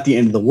me, is not the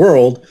end of the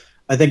world.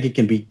 I think it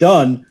can be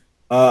done.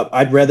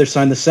 I'd rather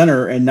sign the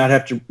center and not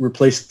have to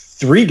replace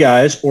 3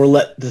 guys or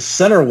let the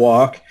center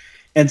walk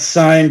and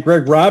sign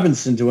Greg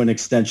Robinson to an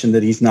extension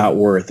that he's not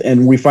worth.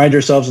 And we find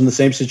ourselves in the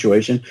same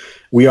situation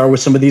we are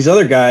with some of these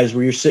other guys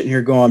where you're sitting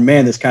here going,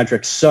 man, this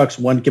contract sucks.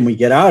 When can we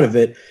get out of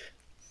it?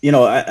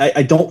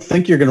 I don't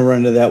think you're going to run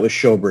into that with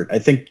Schobert. I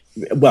think,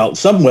 well,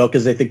 some will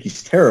because they think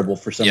he's terrible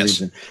for some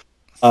reason.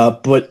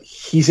 But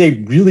he's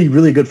a really,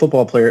 really good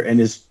football player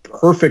and is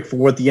perfect for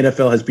what the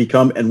NFL has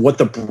become and what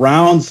the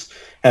Browns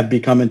have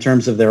become in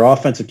terms of their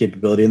offensive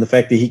capability and the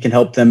fact that he can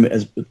help them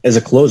as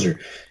a closer.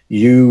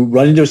 You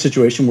run into a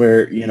situation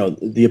where,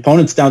 the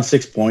opponent's down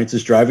 6 points,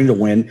 is driving to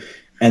win,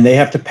 and they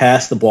have to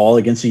pass the ball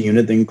against a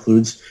unit that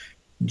includes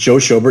Joe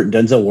Schobert and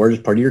Denzel Ward as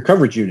part of your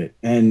coverage unit.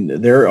 And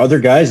there are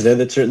other guys there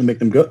that certainly make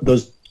them good.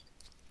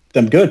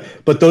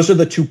 But those are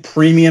the 2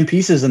 premium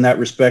pieces in that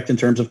respect in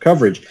terms of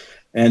coverage.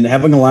 And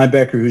having a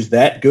linebacker who's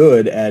that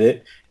good at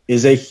it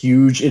is a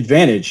huge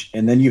advantage.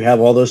 And then you have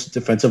all those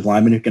defensive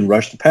linemen who can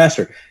rush the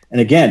passer.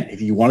 And again,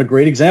 if you want a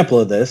great example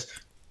of this,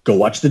 go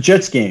watch the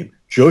Jets game.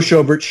 Joe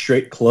Schobert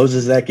straight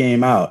closes that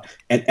game out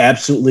and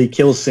absolutely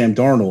kills Sam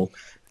Darnold,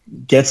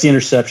 gets the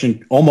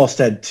interception, almost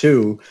had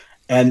 2,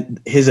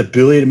 and his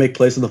ability to make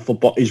plays on the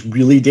football is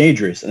really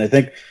dangerous. And I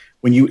think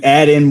when you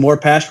add in more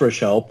pass rush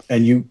help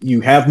and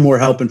you have more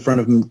help in front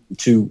of him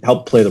to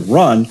help play the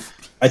run,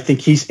 I think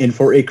he's in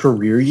for a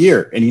career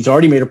year. And he's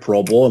already made a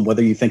Pro Bowl, and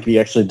whether you think he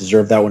actually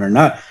deserved that one or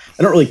not,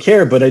 I don't really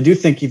care, but I do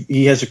think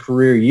he has a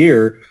career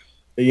year.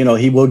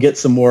 He will get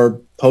some more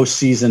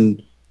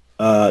postseason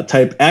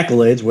type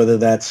accolades, whether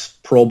that's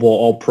Pro Bowl,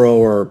 All-Pro,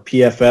 or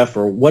PFF,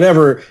 or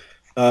whatever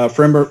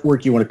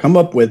framework you want to come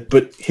up with.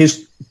 But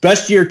his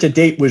best year to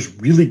date was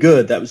really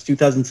good. That was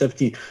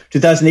 2017.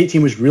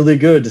 2018 was really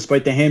good,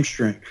 despite the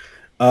hamstring.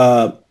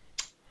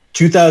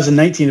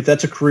 2019, if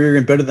that's a career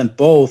and better than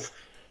both,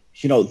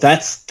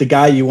 that's the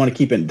guy you want to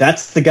keep in.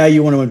 That's the guy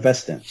you want to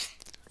invest in.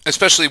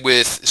 Especially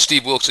with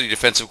Steve Wilks, the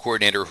defensive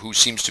coordinator, who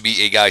seems to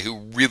be a guy who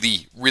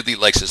really, really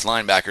likes his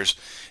linebackers.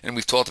 And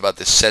we've talked about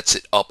this, sets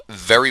it up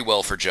very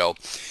well for Joe.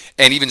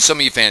 And even some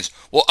of you fans,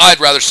 well,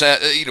 I'd rather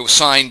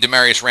sign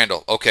Demarius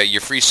Randall. Okay,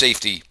 your free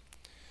safety.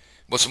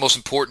 What's the most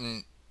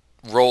important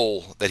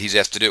role that he's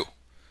asked to do?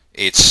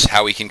 It's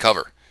how he can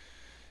cover.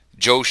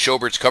 Joe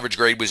Schobert's coverage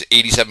grade was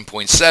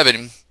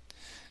 87.7.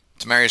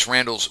 Demarius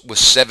Randall's was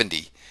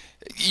 70.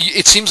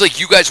 It seems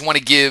like you guys want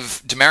to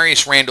give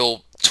Demarius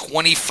Randall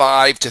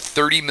 25 to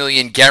 30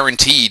 million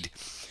guaranteed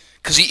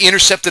because he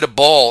intercepted a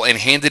ball and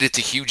handed it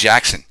to Hugh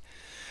Jackson.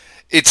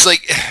 It's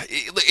like,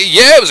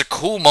 yeah, it was a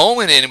cool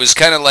moment, and it was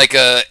kind of like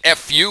a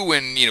F you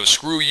and,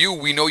 screw you,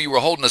 we know you were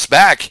holding us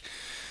back.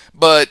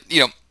 But,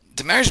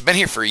 Demaryius has been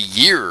here for a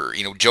year.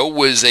 Joe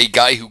was a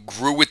guy who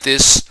grew with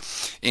this.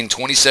 In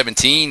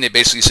 2017, they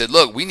basically said,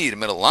 look, we need a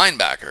middle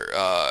linebacker.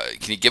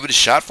 Can you give it a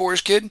shot for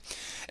us, kid?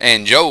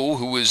 And Joe,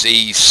 who was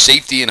a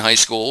safety in high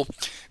school,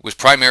 was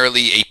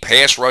primarily a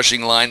pass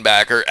rushing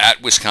linebacker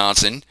at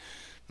Wisconsin.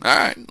 All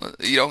right,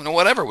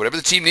 whatever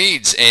the team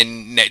needs,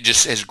 and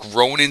just has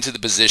grown into the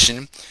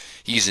position.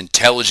 He's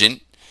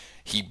intelligent.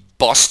 He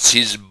busts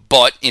his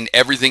butt in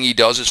everything he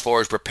does as far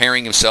as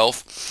preparing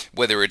himself,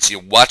 whether it's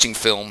watching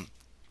film,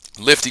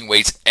 lifting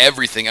weights,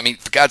 everything. I mean,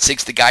 for God's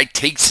sakes, the guy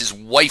takes his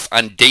wife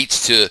on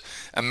dates to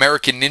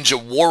American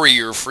Ninja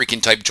Warrior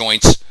freaking type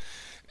joints.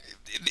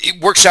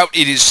 It works out.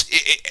 It is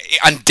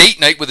on date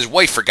night with his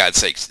wife, for God's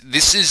sakes.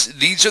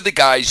 These are the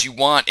guys you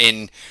want,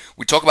 and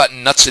we talk about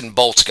nuts and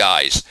bolts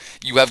guys.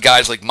 You have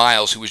guys like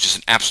Miles, who is just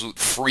an absolute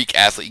freak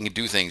athlete and can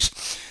do things.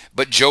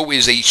 But Joe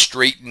is a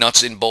straight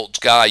nuts and bolts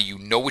guy. You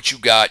know what you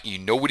got. You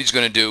know what he's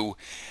going to do.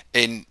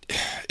 And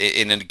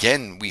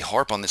again, we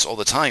harp on this all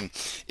the time.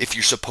 If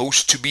you're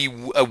supposed to be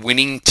a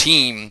winning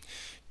team,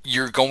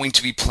 you're going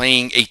to be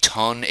playing a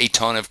ton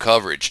of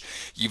coverage.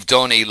 You've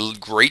done a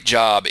great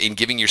job in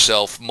giving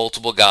yourself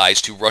multiple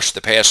guys to rush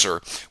the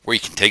passer where you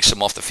can take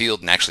some off the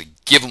field and actually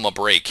give them a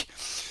break.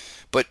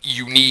 But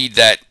you need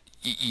that.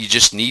 You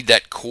just need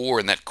that core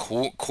and that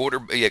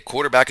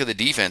quarterback of the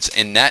defense,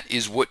 and that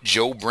is what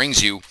Joe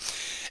brings you.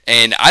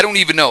 And I don't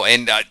even know.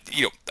 And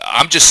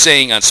I'm just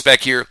saying on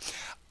spec here,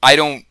 I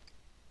don't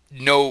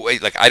know.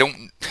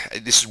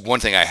 This is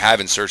one thing I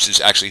haven't searched, is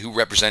actually who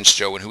represents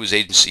Joe and who his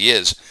agency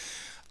is.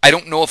 I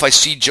don't know if I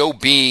see Joe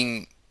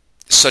being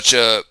such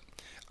a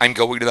I'm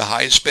going to the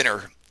highest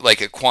spinner like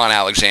a Quan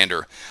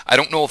Alexander. I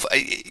don't know if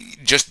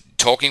just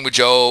talking with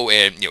Joe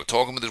and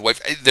talking with his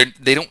wife,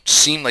 they don't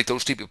seem like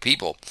those type of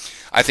people.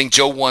 I think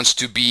Joe wants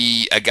to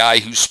be a guy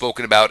who's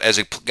spoken about as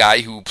a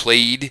guy who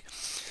played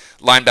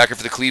linebacker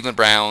for the Cleveland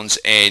Browns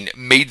and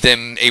made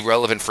them a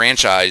relevant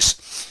franchise.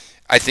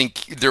 I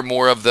think they're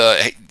more of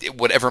the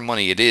whatever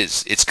money it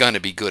is, it's going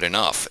to be good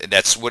enough.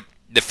 That's what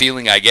the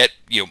feeling I get,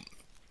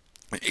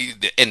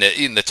 in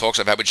the talks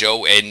I've had with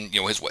Joe and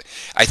his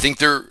wife. I think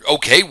they're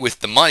okay with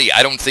the money.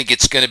 I don't think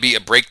it's going to be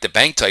a break the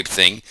bank type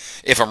thing.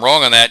 If I'm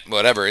wrong on that,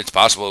 whatever, it's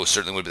possible. It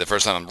certainly would be the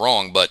first time I'm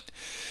wrong, but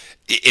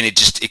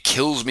it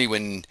kills me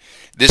when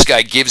this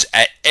guy gives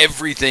at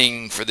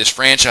everything for this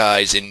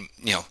franchise and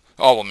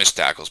missed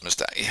tackles.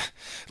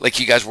 Like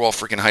you guys were all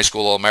freaking high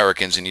school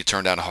All-Americans and you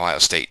turned down Ohio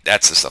State.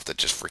 That's the stuff that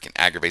just freaking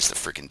aggravates the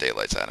freaking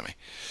daylights out of me.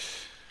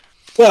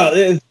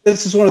 Well,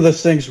 this is one of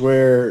those things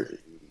where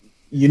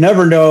you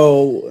never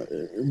know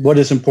what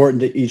is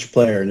important to each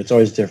player, and it's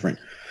always different.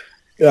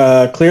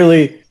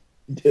 Clearly,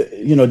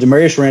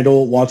 Demaryius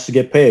Randall wants to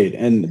get paid,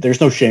 and there's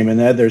no shame in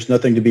that. There's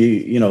nothing to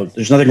be,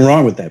 there's nothing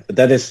wrong with that. But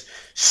that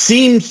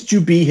seems to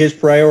be his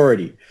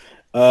priority.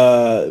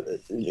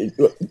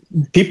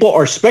 People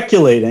are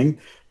speculating,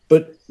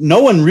 but no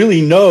one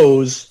really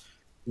knows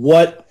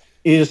what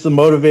is the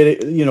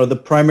the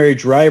primary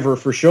driver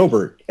for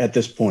Schobert at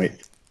this point.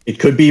 It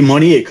could be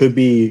money. It could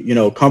be,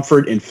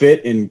 comfort and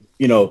fit and,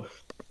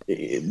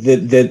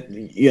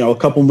 a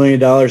couple $1 million,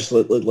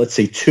 let's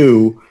say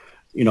 $2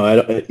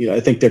 million, I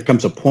think there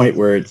comes a point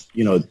where it's,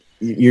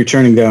 you're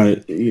turning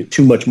down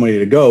too much money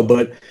to go,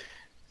 but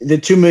the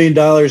 $2 million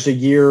a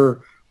year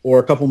or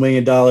a couple $1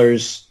 million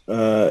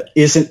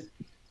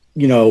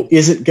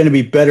isn't going to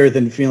be better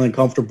than feeling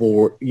comfortable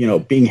or,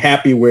 being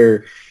happy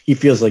where he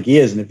feels like he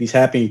is. And if he's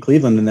happy in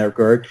Cleveland in that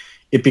regard,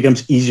 it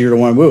becomes easier to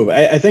want to move.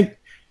 I think,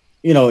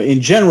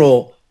 in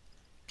general,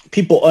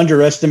 people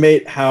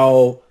underestimate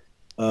how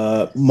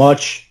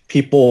much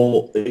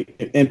people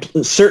and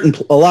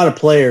a lot of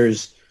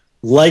players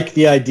like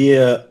the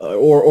idea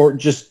or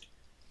just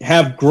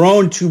have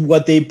grown to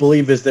what they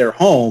believe is their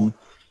home,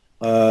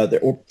 their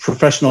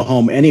professional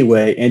home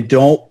anyway, and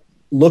don't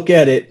look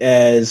at it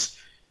as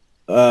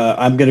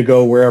I'm going to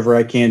go wherever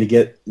I can to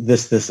get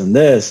this, and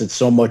this. It's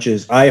so much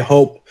as I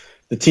hope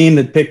the team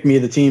that picked me,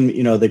 the team,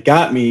 that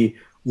got me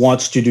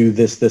wants to do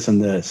this,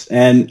 and this.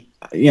 And,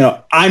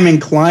 I'm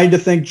inclined to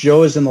think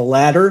Joe is in the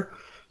latter,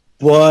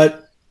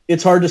 but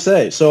it's hard to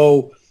say.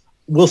 So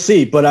we'll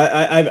see. But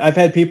I've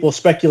had people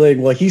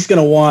speculating, well, he's going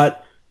to want,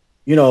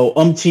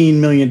 umpteen $1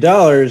 million.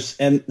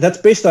 And that's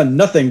based on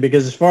nothing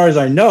because as far as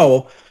I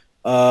know,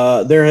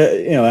 I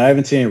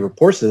haven't seen any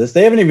reports of this.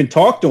 They haven't even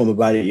talked to him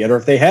about it yet. Or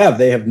if they have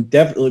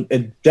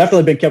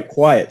definitely been kept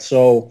quiet.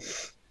 So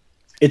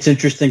it's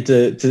interesting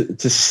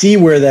to see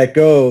where that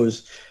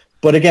goes.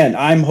 But again,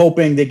 I'm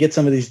hoping they get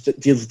some of these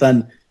deals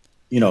done,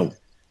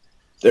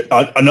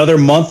 another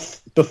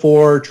month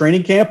before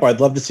training camp.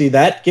 I'd love to see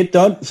that get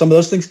done. Some of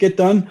those things get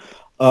done,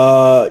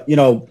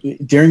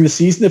 during the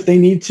season if they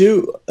need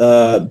to.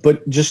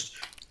 But just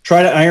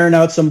try to iron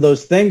out some of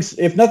those things.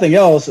 If nothing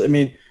else, I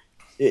mean,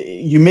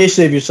 you may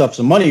save yourself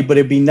some money, but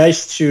it'd be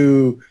nice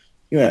to,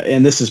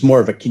 and this is more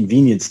of a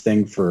convenience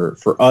thing for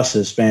us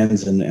as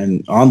fans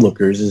and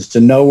onlookers, is to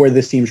know where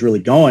this team's really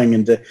going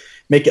and to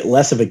make it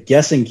less of a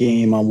guessing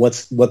game on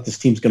what this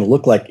team's going to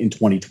look like in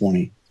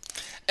 2020.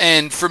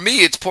 And for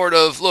me, it's part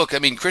of, look, I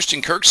mean,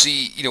 Christian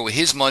Kirksey,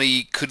 his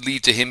money could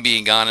lead to him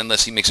being gone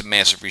unless he makes a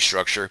massive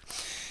restructure.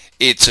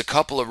 It's a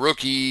couple of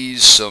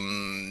rookies,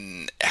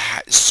 some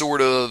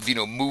sort of,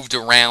 moved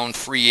around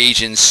free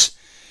agents.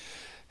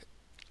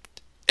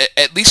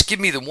 At least give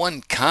me the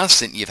one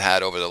constant you've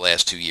had over the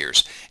last 2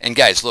 years. And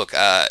guys, look,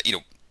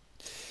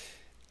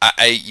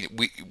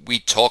 we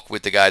talk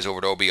with the guys over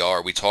at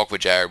OBR. We talk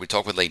with Jared. We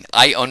talk with Layton.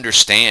 I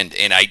understand,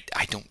 and I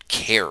don't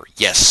care.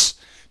 Yes,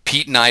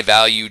 Pete and I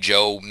value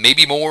Joe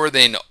maybe more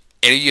than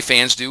any of you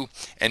fans do,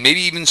 and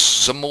maybe even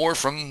some more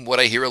from what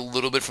I hear a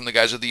little bit from the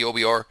guys at the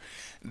OBR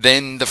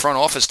than the front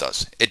office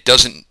does.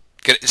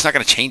 It's not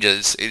going to change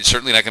us. It's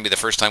certainly not going to be the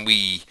first time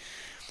we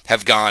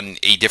have gone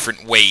a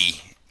different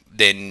way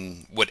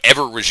than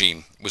whatever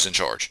regime was in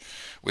charge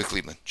with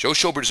Cleveland. Joe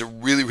Schobert is a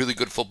really, really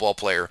good football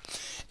player.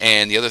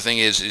 And the other thing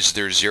is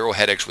there's zero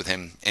headaches with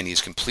him, and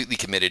he's completely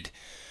committed.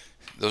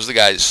 Those are the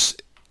guys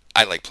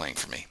I like playing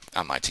for me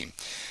on my team.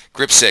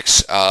 Grip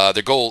 6,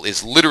 their goal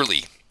is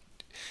literally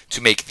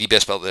to make the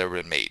best belt that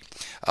ever been made.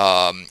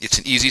 It's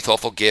an easy,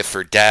 thoughtful gift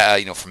for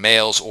for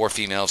males or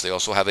females. They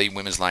also have a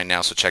women's line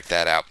now, so check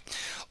that out.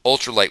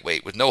 Ultra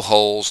lightweight with no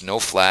holes, no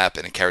flap,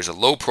 and it carries a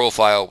low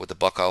profile with the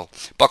buckle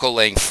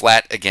laying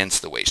flat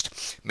against the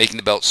waist, making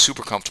the belt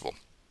super comfortable.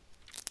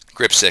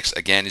 Grip 6,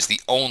 again, is the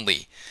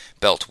only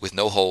belt with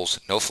no holes,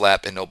 no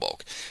flap, and no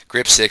bulk.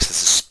 Grip 6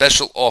 is a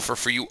special offer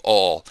for you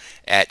all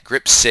at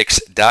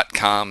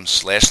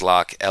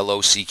grip6.com/lock,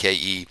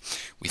 LOCKE.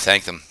 We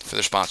thank them for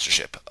their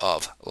sponsorship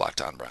of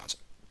Locked On Browns.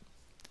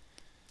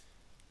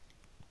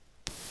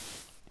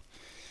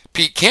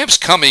 Pete, camp's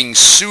coming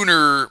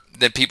sooner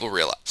than people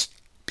realize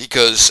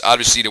because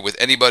obviously, with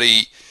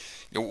anybody,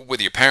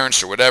 with your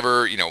parents or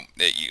whatever,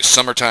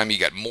 summertime, you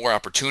got more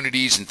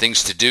opportunities and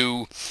things to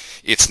do.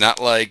 It's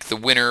not like the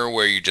winter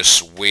where you're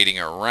just waiting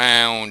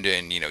around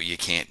and, you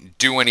can't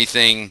do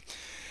anything.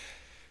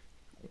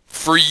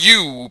 For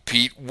you,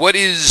 Pete, what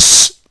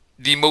is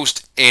the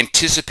most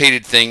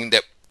anticipated thing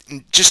that,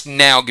 just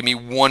now, give me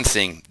one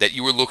thing that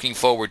you were looking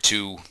forward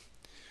to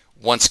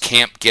once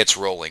camp gets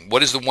rolling?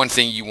 What is the one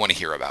thing you want to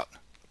hear about?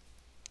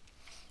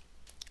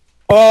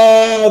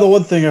 Oh, the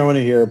one thing I want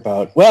to hear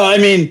about. Well, I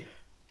mean,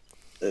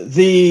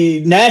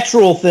 the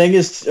natural thing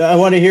is I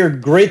want to hear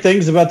great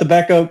things about the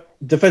backup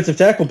defensive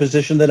tackle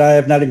position that I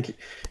have not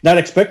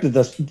expected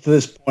to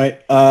this point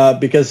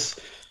because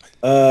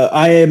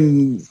I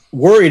am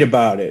worried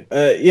about it.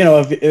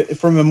 If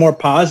from a more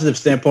positive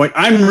standpoint,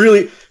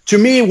 to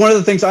me, one of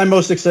the things I'm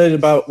most excited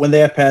about when they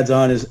have pads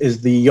on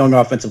is the young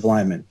offensive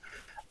linemen.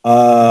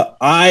 I'm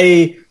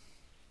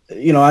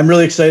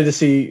really excited to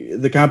see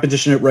the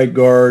competition at right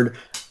guard.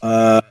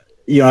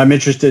 I'm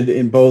interested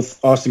in both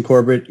Austin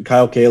Corbett and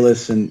Kyle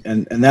Kalis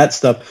and that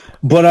stuff.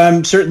 But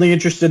I'm certainly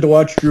interested to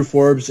watch Drew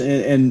Forbes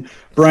and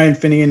Brian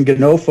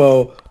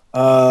Finian-Ganofo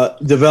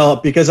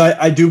develop because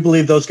I do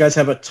believe those guys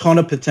have a ton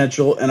of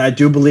potential, and I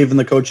do believe in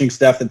the coaching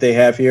staff that they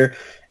have here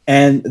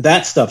and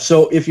that stuff.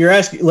 So if you're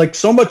asking,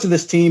 so much of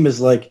this team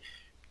is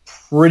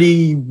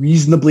pretty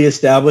reasonably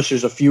established.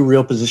 There's a few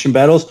real position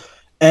battles.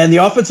 And the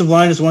offensive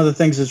line is one of the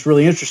things that's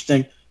really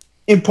interesting,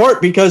 in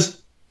part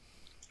because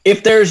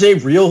if there's a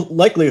real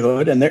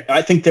likelihood, and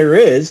I think there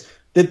is,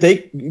 that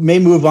they may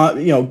move on.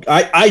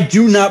 I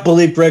do not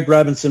believe Greg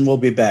Robinson will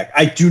be back.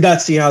 I do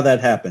not see how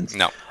that happens.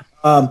 No.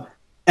 And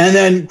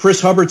then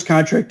Chris Hubbard's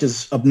contract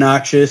is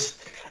obnoxious,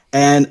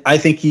 and I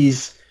think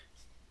he's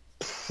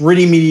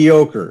pretty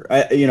mediocre.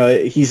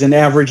 He's an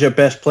average at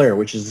best player,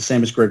 which is the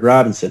same as Greg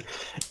Robinson.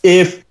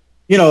 If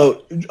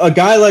a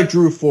guy like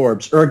Drew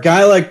Forbes or a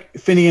guy like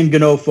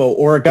Finian-Ganofo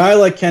or a guy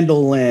like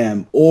Kendall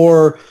Lamb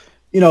or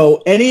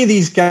any of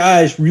these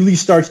guys really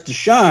starts to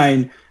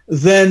shine,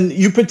 then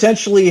you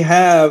potentially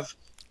have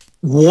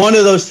one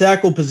of those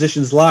tackle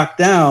positions locked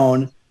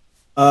down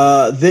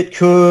that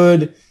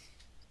could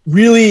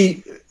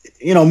really,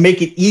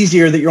 make it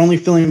easier that you're only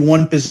filling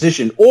one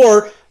position.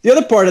 Or the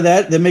other part of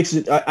that makes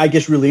it, I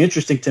guess, really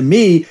interesting to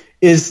me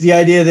is the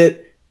idea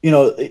that,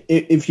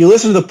 if you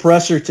listen to the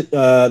presser,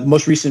 the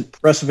most recent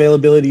press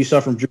availability you saw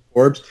from Drew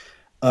Forbes,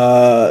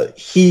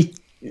 he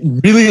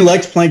really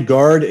likes playing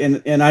guard,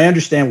 and I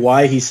understand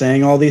why he's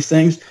saying all these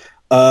things.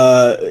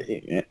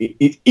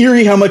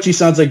 Eerie how much he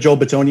sounds like Joel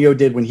Bitonio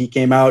did when he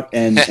came out,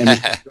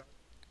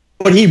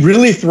 but he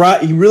really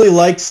he really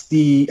likes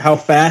how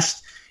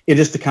fast it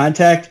is to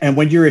contact, and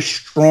when you're as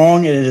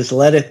strong and as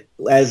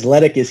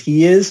athletic as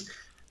he is,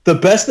 the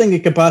best thing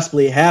that could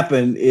possibly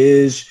happen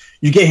is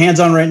you get hands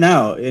on right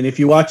now. And if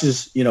you watch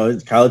his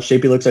college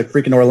tape, he looks like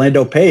freaking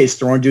Orlando Pace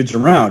throwing dudes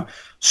around.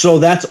 So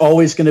that's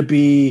always going to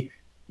be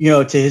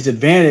to his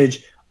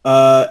advantage,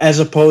 as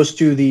opposed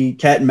to the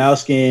cat and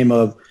mouse game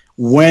of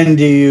when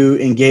do you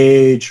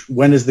engage,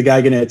 when is the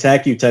guy going to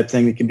attack you type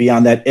thing that can be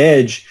on that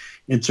edge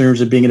in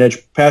terms of being an edge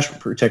pass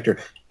protector.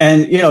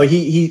 And,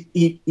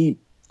 he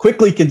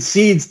quickly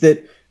concedes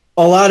that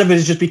a lot of it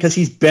is just because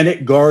he's been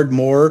at guard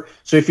more,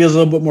 so he feels a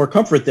little bit more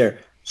comfort there.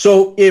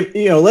 So if,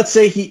 let's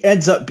say he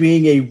ends up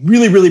being a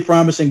really, really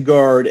promising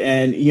guard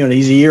and,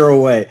 he's a year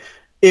away.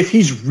 If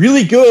he's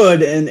really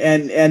good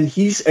and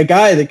he's a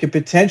guy that could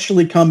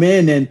potentially come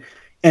in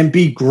and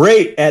be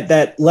great at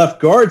that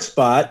left guard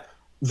spot,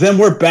 then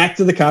we're back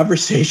to the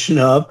conversation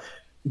of,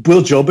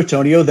 will Joe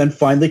Bitonio then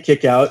finally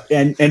kick out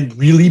and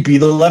really be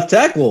the left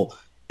tackle?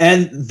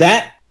 And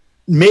that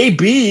may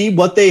be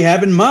what they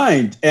have in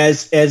mind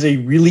as a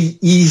really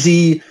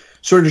easy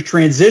sort of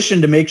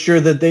transition to make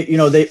sure that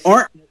they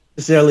aren't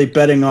necessarily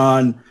betting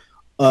on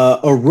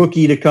a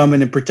rookie to come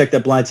in and protect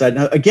that blind side.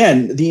 Now,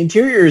 again, the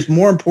interior is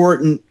more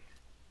important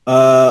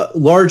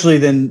largely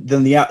than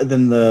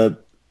the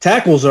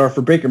tackles are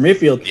for Baker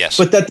Mayfield. Yes.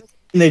 But that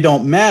they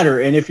don't matter.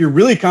 And if you're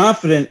really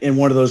confident in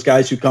one of those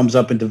guys who comes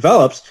up and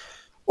develops,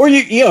 or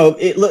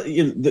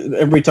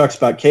everybody talks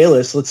about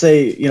Kalis. Let's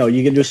say you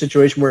get into a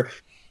situation where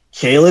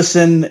Kalis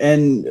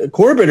and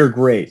Corbett are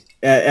great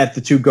at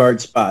the two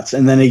guard spots,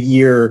 and then a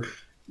year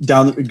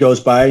down goes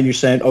by, and you're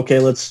saying, okay,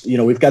 let's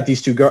we've got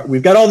these two guards,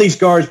 we've got all these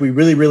guards we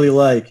really, really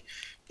like,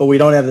 but we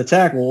don't have the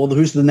tackle. Well,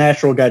 who's the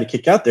natural guy to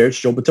kick out there? It's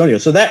Joe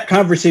Bitonio. So that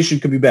conversation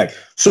could be back.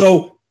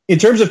 So in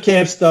terms of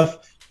camp stuff,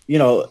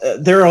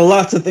 there are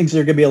lots of things that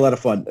are going to be a lot of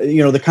fun.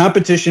 The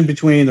competition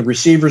between the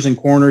receivers and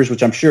corners,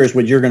 which I'm sure is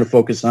what you're going to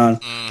focus on,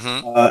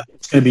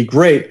 it's going to be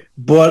great.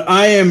 But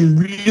I am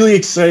really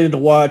excited to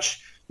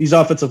watch these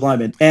offensive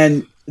linemen.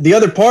 And the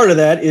other part of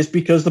that is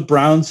because the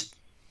Browns,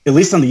 at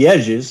least on the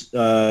edges,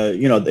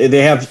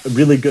 they have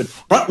really good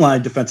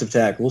frontline defensive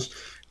tackles,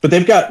 but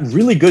they've got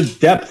really good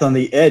depth on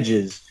the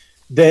edges.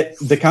 That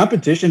the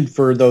competition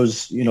for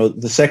those,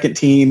 the second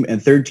team and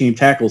third team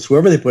tackles,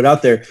 whoever they put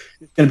out there,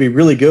 is going to be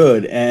really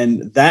good.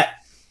 And that,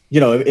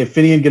 if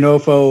Finian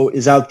Ganofo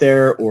is out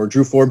there or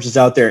Drew Forbes is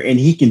out there and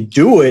he can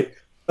do it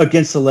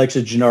against the likes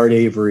of Jannard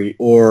Avery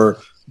or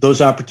those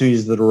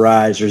opportunities that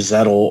arise, or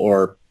Zettel,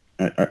 or,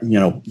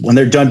 when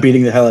they're done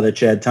beating the hell out of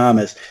Chad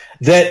Thomas,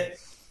 that,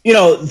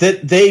 that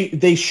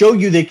they show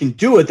you they can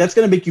do it, that's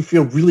going to make you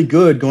feel really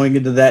good going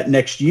into that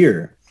next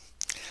year.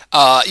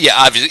 Yeah,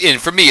 obviously,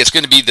 and for me, it's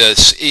going to be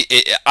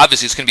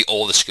obviously, it's going to be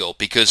all the skill,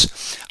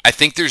 because I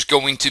think there's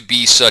going to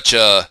be such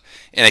a,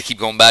 and I keep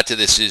going back to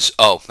this, is,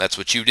 oh, that's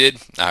what you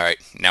did? All right,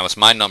 now it's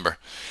my number.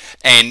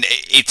 And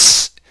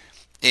it's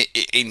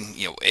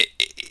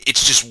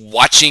just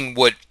watching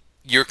what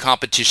your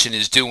competition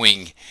is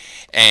doing.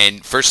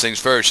 And first things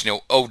first,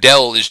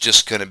 Odell is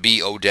just going to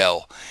be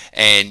Odell.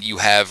 And you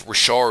have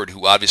Richard,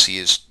 who obviously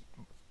is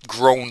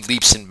grown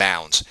leaps and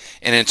bounds,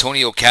 and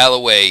Antonio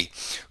Callaway,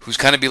 who's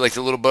kind of be like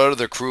the little butt of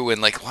their crew,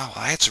 and like, wow,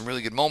 I had some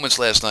really good moments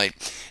last night.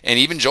 And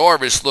even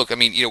Jarvis, look, I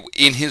mean,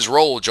 in his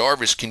role,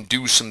 Jarvis can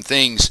do some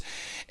things.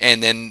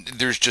 And then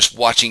there's just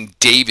watching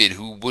David,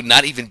 who would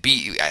not even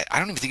be, I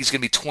don't even think he's going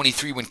to be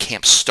 23 when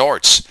camp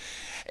starts,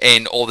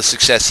 and all the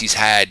success he's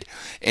had,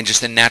 and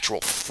just the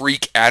natural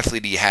freak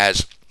athlete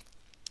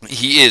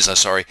he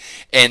is,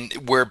 and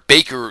where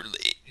Baker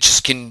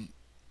just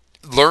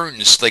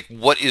learns like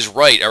what is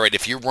right. All right,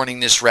 if you're running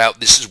this route,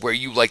 this is where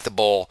you like the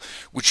ball,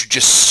 which you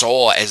just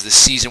saw as the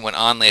season went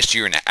on last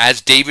year. And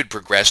as David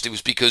progressed, it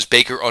was because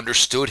Baker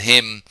understood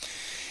him.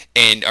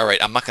 And all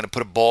right, I'm not going to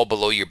put a ball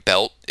below your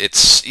belt.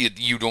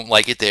 You don't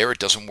like it there. It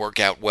doesn't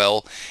work out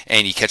well,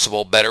 and you catch the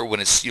ball better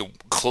when it's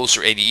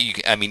closer and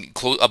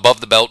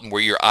above the belt, and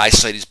where your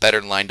eyesight is better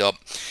and lined up.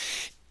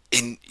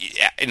 And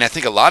I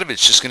think a lot of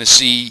it's just going to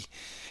see,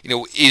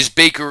 is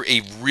Baker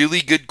a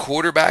really good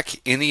quarterback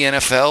in the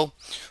NFL?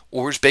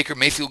 Or is Baker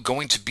Mayfield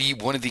going to be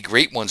one of the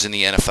great ones in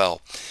the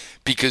NFL?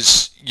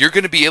 Because you're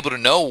going to be able to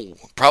know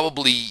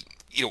probably,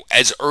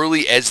 as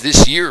early as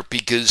this year,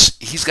 because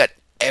he's got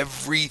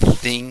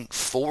everything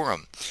for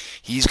him.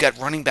 He's got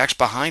running backs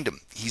behind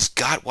him. He's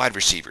got wide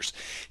receivers.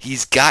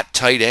 He's got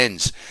tight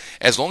ends.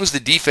 As long as the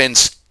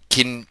defense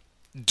can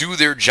do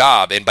their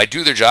job, and by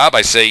do their job,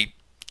 I say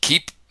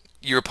keep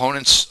your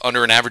opponents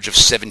under an average of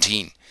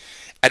 17.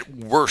 At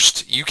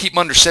worst, you keep them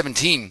under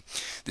 17,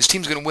 this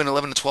team's going to win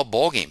 11 to 12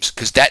 ball games,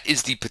 because that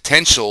is the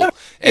potential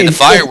and the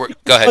firework.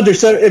 Go ahead.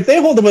 If they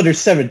hold them under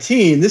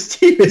 17, this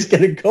team is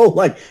going to go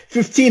like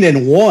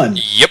 15-1.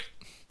 Yep.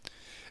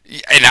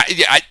 And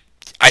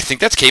I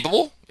think that's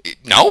capable.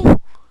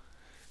 No.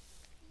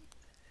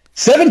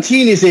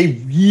 17 is a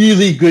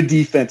really good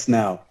defense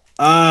now.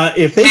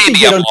 If they maybe can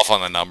get I'm off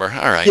on the number.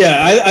 All right.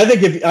 Yeah, I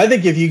think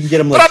if you can get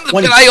them like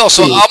 20. I'm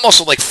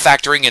also like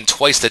factoring in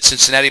twice that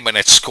Cincinnati might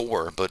not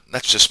score, but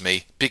that's just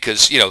me,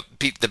 because the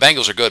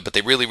Bengals are good, but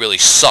they really, really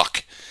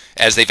suck,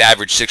 as they've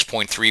averaged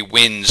 6.3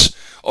 wins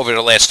over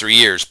the last 3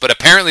 years. But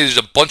apparently there's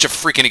a bunch of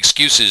freaking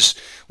excuses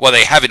why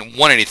they haven't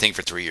won anything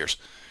for 3 years.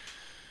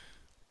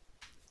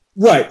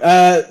 Right.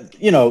 But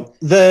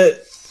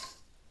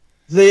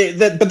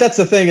that's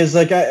the thing, is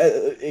like,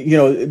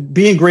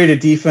 being great at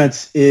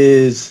defense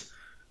is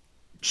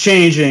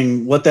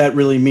changing what that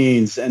really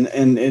means, and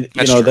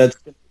that's.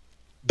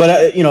 But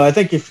I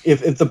think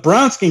if the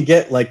Browns can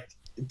get like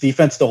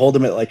defense to hold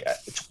them at like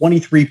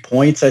 23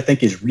 points, I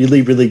think is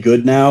really, really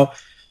good now.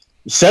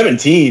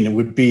 17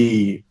 would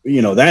be,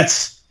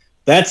 that's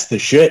that's the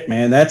shit,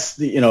 man. That's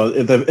the,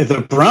 if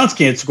the Browns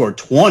can't score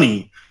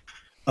 20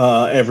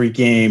 every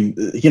game,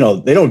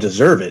 they don't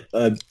deserve it.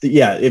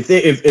 Yeah, if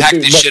pack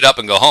this shit up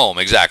and go home,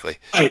 exactly.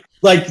 Right.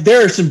 Like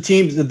there are some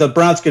teams that the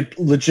Browns could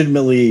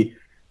legitimately,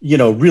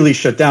 really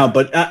shut down,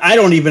 but I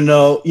don't even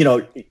know,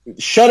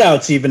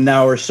 shutouts even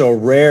now are so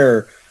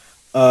rare.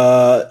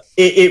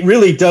 It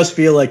really does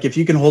feel like if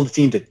you can hold a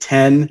team to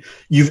 10,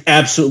 you've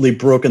absolutely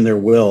broken their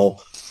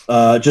will.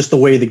 Just the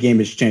way the game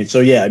has changed. So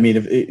yeah, I mean,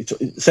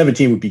 if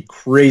 17 would be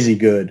crazy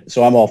good.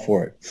 So I'm all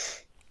for it.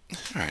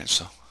 All right,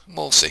 so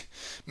we'll see.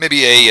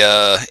 Maybe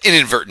a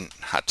inadvertent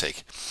hot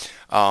take.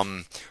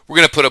 We're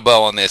gonna put a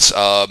bow on this.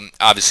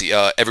 Obviously,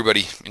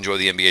 everybody enjoy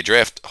the NBA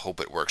draft. Hope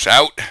it works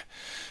out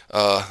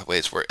the way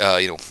it's worked.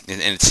 And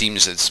it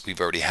seems as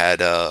we've already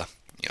had,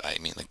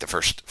 like the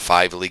first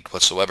 5 leaked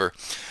whatsoever.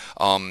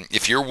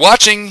 If you're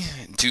watching,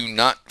 do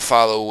not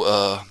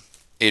follow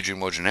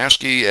Adrian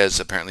Wojnarowski, as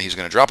apparently he's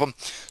going to drop him.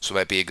 So it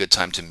might be a good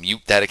time to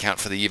mute that account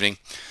for the evening.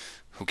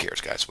 Who cares,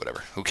 guys?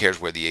 Whatever. Who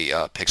cares where the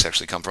picks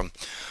actually come from?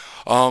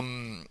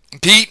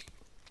 Pete,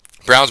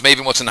 Browns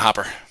Maven, what's in the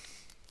hopper?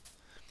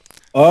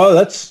 Oh,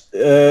 that's.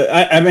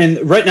 I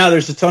mean, right now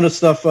there's a ton of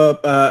stuff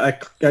up. I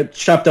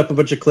chopped up a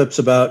bunch of clips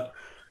about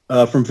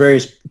from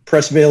various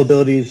press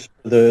availabilities.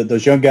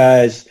 Those young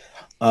guys.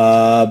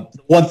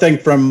 One thing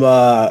from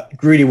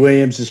Greedy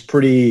Williams is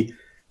pretty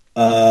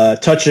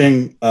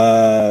touching.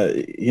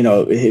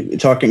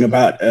 Talking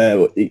about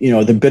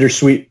the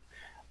bittersweet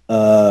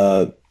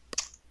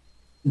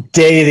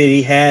day that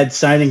he had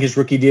signing his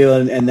rookie deal,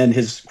 and then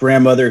his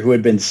grandmother, who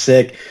had been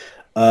sick,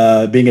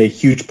 being a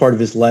huge part of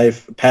his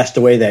life, passed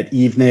away that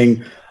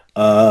evening.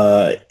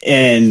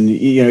 And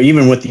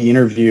even with the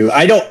interview,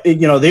 I don't.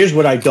 There's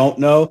what I don't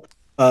know.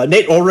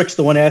 Nate Ulrich's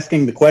the one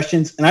asking the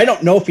questions, and I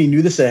don't know if he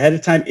knew this ahead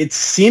of time. It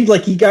seemed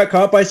like he got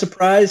caught by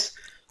surprise.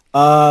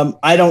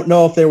 I don't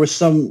know if there was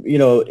some,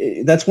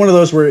 that's one of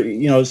those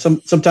where,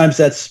 sometimes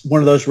that's one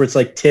of those where it's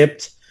like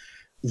tipped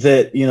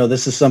that,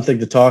 this is something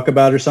to talk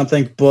about or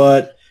something,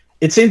 but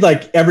it seemed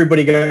like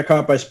everybody got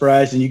caught by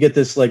surprise, and you get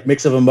this like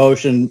mix of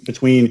emotion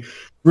between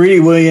Greedy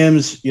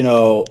Williams,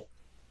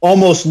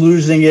 almost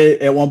losing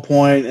it at one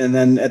point, and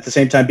then at the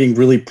same time being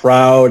really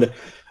proud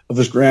of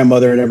his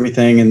grandmother and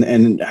everything,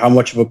 and how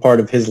much of a part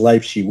of his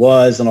life she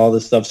was and all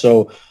this stuff.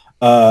 So,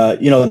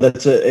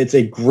 it's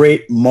a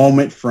great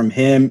moment from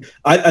him.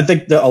 I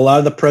think that a lot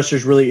of the pressure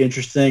is really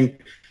interesting.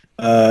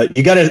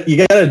 You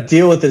gotta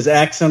deal with his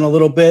accent a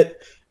little bit,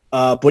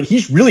 but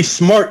he's really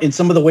smart in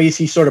some of the ways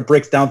he sort of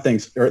breaks down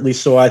things, or at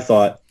least so I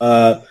thought.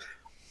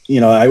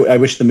 I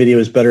wish the media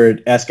was better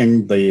at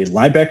asking the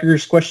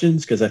linebackers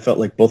questions, because I felt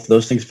like both of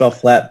those things fell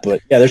flat. But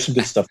yeah, there's some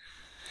good stuff.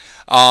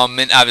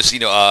 And obviously,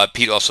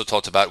 Pete also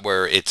talked about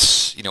where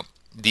it's,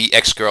 the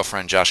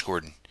ex-girlfriend, Josh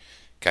Gordon.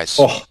 Guys,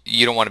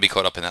 you don't want to be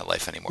caught up in that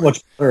life anymore.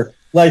 Much better.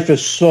 Life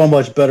is so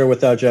much better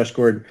without Josh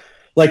Gordon.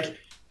 Like,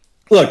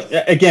 look,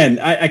 again,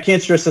 I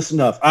can't stress this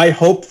enough. I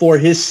hope for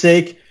his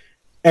sake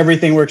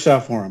everything works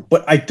out for him.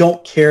 But I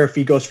don't care if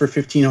he goes for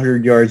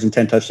 1,500 yards and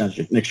 10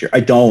 touchdowns next year. I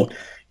don't.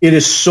 It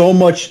is so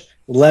much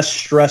less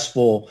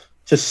stressful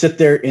to sit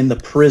there in the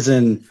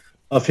prison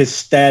of his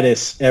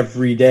status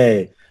every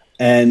day.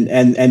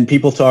 And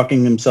people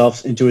talking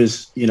themselves into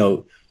his,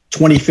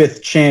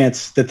 25th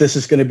chance that this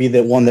is going to be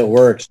the one that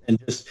works. And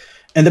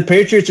the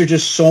Patriots are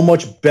just so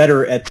much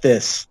better at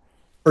this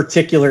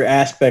particular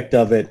aspect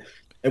of it.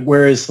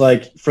 Whereas,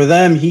 like, for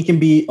them, he can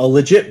be a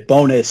legit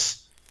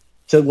bonus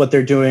to what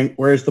they're doing.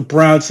 Whereas the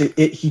Browns,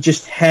 he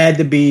just had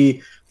to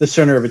be the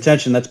center of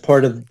attention. That's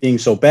part of being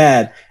so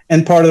bad.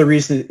 And part of the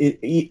reason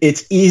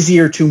it's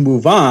easier to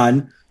move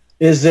on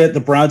is that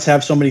the Browns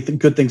have so many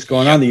good things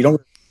going on that you don't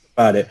think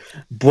about it.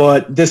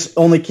 But this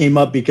only came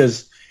up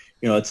because,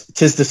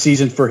 tis the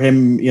season for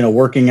him,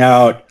 working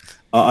out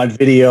on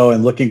video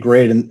and looking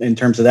great in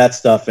terms of that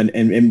stuff.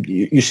 And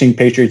you're seeing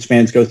Patriots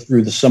fans go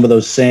through some of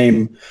those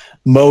same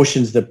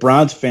motions that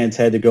Browns fans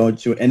had to go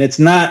into. And it's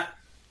not,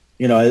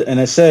 and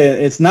I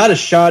say it's not a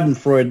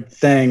Schadenfreude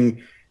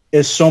thing,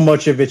 is so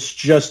much of it's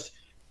just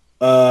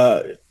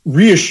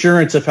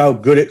reassurance of how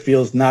good it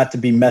feels not to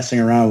be messing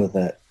around with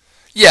that.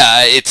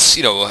 Yeah, it's,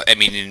 I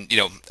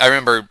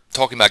remember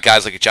talking about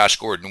guys like Josh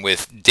Gordon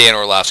with Dan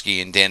Orlovsky,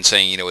 and Dan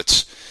saying,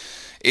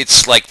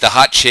 it's like the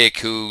hot chick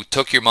who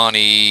took your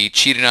money,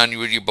 cheated on you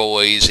with your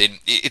boys, and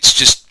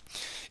it's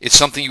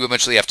something you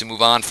eventually have to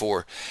move on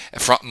from.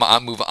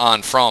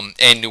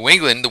 And New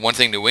England, the one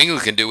thing New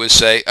England can do is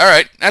say, all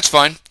right, that's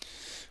fine.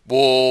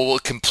 We'll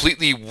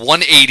completely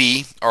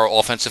 180 our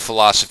offensive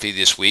philosophy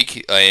this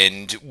week,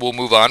 and we'll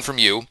move on from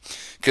you,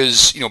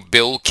 because,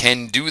 Bill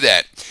can do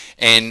that.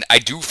 And I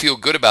do feel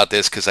good about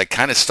this, because I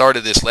kind of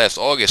started this last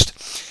August,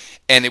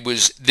 and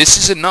this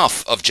is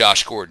enough of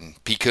Josh Gordon,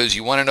 because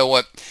you want to know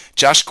what?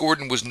 Josh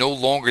Gordon was no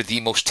longer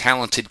the most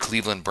talented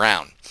Cleveland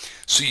Brown.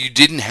 So you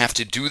didn't have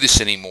to do this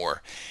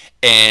anymore.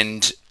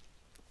 And,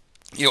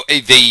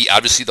 they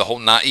obviously the whole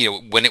night,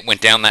 when it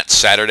went down that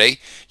Saturday,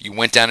 you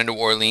went down to New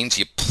Orleans,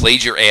 you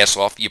played your ass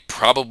off. You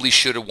probably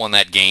should have won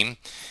that game.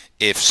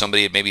 If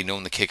somebody had maybe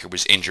known the kicker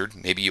was injured,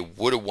 maybe you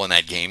would have won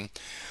that game.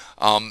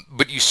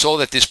 But you saw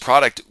that this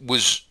product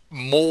was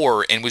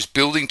more and was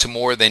building to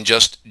more than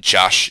just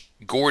Josh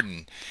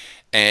Gordon.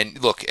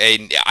 And look,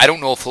 and I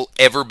don't know if he'll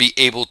ever be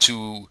able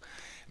to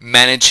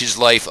manage his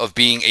life of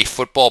being a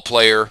football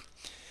player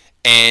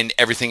and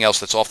everything else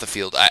that's off the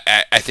field.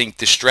 I think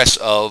the stress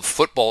of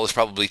football is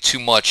probably too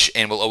much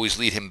and will always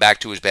lead him back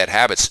to his bad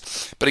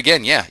habits. But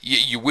again, yeah,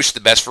 you wish the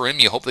best for him.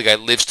 You hope the guy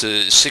lives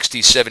to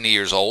 60, 70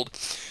 years old.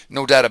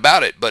 No doubt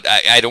about it. But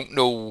I don't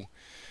know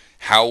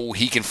how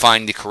he can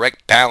find the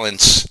correct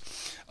balance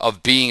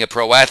of being a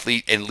pro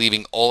athlete and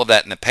leaving all of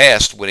that in the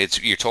past when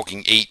you're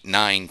talking 8,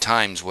 9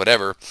 times,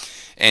 whatever.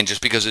 And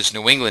just because it's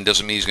New England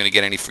doesn't mean he's going to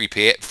get any free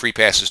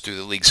passes through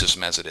the league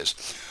system as it is.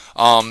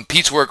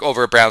 Pete's work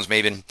over at Browns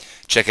Maven,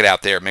 check it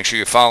out there. Make sure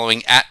you're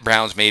following at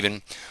Browns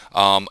Maven.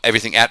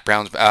 Everything at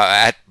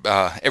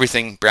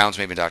everything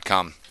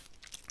brownsmaven.com.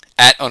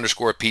 At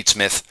 _ Pete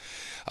Smith.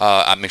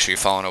 Make sure you're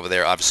following over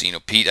there. Obviously,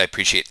 Pete, I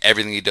appreciate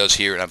everything he does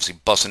here, and obviously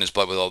busting his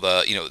butt with all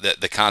the,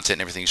 the content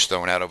and everything he's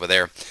throwing out over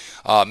there.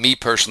 Me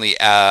personally,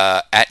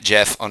 at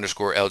Jeff _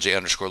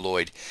 LJ _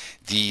 Lloyd.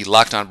 The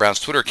Locked On Browns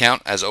Twitter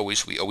account, as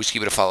always, we always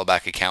keep it a follow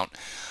back account.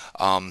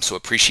 So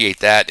appreciate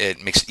that.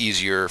 It makes it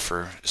easier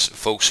for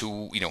folks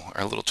who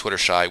are a little Twitter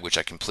shy, which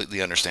I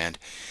completely understand.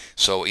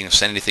 So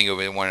send anything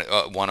over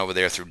one over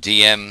there through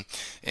DM,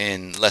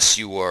 unless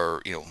you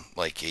are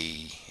like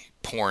a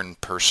porn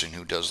person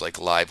who does like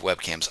live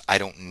webcams. I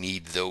don't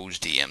need those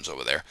DMs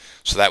over there.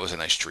 So that was a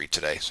nice treat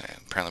today. So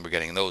apparently we're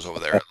getting those over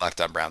there at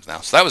Locked On Browns now.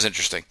 So that was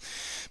interesting.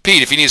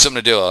 Pete, if you need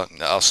something to do,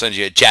 I'll send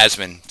you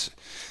Jasmine's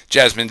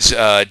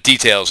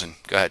details, and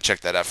go ahead, check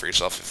that out for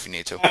yourself if you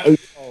need to.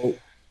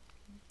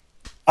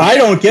 I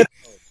don't get.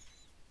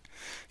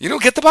 You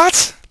don't get the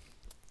bots?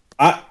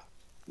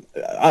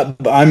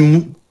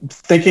 I'm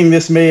thinking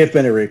this may have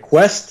been a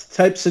request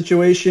type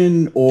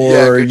situation,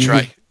 or good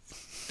try.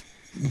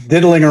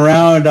 Diddling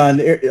around on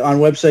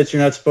websites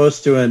you're not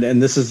supposed to,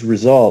 and this is the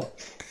result.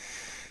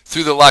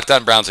 Through the Locked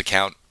On Browns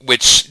account,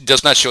 which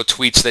does not show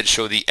tweets that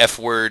show the F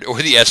word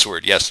or the S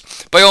word.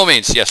 Yes, by all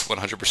means, yes,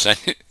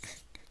 100%.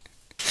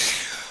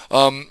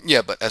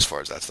 Yeah, but as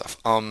far as that stuff,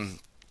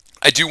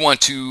 I do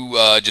want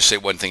to just say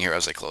one thing here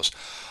as I close.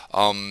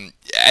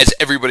 As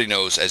everybody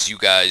knows, as you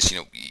guys,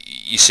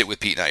 you sit with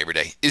Pete and I every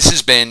day. This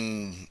has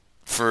been,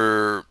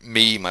 for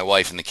me, my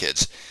wife, and the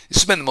kids, this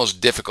has been the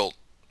most difficult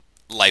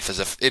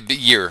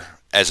year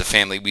as a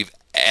family we've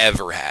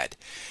ever had.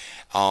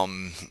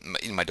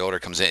 My daughter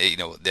comes in,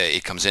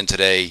 it comes in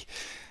today,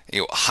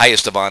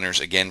 highest of honors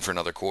again for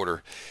another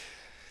quarter.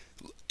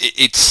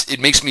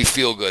 It makes me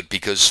feel good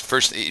because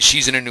first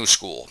she's in a new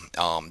school,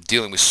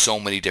 dealing with so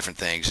many different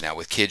things now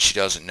with kids she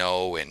doesn't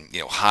know, and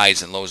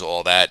highs and lows of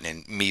all that,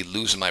 and me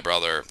losing my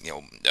brother,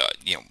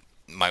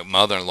 my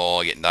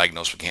mother-in-law getting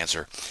diagnosed with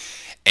cancer,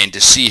 and to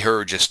see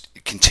her just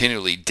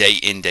continually day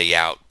in day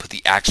out put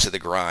the axe to the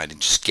grind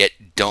and just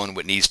get done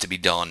what needs to be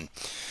done.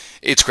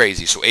 It's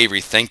crazy. So Avery,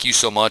 thank you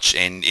so much,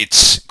 and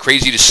it's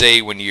crazy to say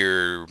when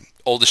your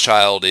oldest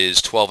child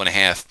is 12 and a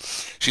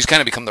half. She's kind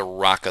of become the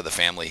rock of the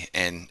family,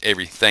 and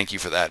Avery, thank you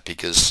for that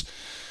because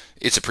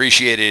it's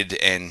appreciated,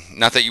 and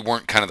not that you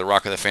weren't kind of the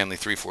rock of the family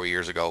 3-4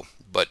 years ago,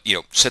 but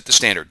set the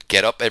standard.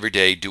 Get up every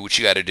day, do what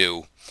you got to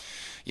do.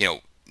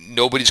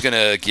 Nobody's going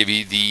to give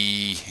you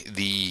the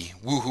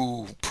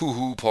woohoo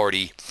poohoo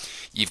party.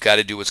 You've got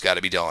to do what's got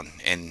to be done,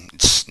 and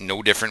it's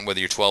no different whether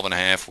you're 12 and a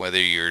half, whether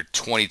you're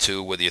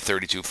 22, whether you're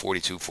 32,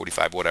 42,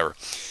 45, whatever.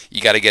 You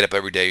got to get up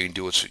every day and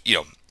do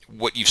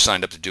what you've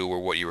signed up to do or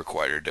what you're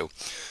required to do.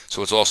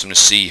 So it's awesome to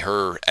see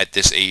her at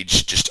this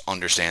age just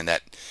understand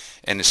that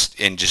and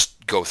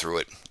just go through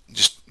it.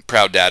 Just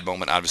proud dad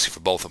moment, obviously, for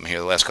both of them here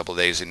the last couple of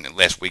days and the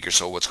last week or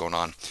so, what's going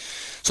on.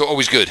 So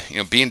always good.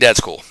 Being dad's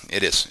cool.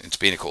 It is. It's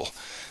being cool.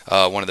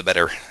 One of the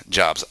better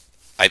jobs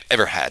I've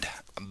ever had,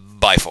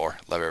 by far.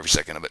 Love every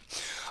second of it.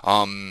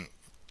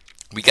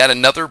 We got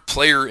another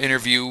player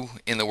interview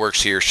in the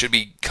works here. Should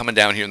be coming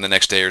down here in the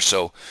next day or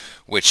so,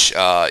 which Pete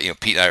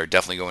and I are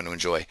definitely going to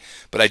enjoy.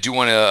 But I do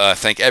want to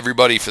thank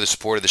everybody for the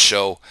support of the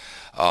show.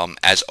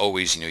 As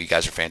always, you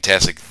guys are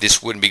fantastic.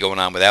 This wouldn't be going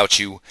on without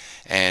you.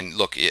 And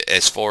look,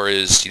 as far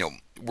as,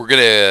 we're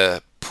going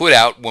to put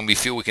out when we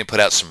feel we can put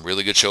out some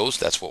really good shows.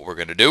 That's what we're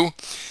going to do.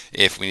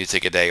 If we need to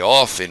take a day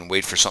off and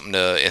wait for something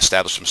to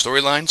establish some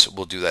storylines,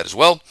 we'll do that as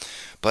well.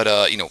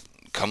 But,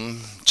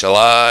 come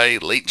July,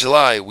 late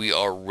July, we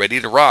are ready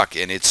to rock,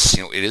 and it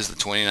is the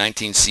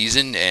 2019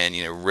 season, and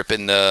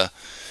ripping the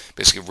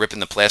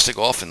plastic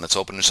off, and let's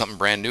open to something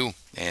brand new,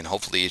 and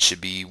hopefully it should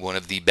be one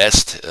of the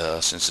best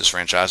since this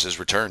franchise has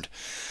returned.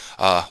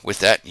 With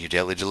that, your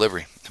daily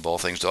delivery of all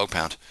things Dog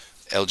Pound,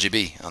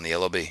 LGB on the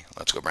LOB.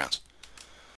 Let's go Browns.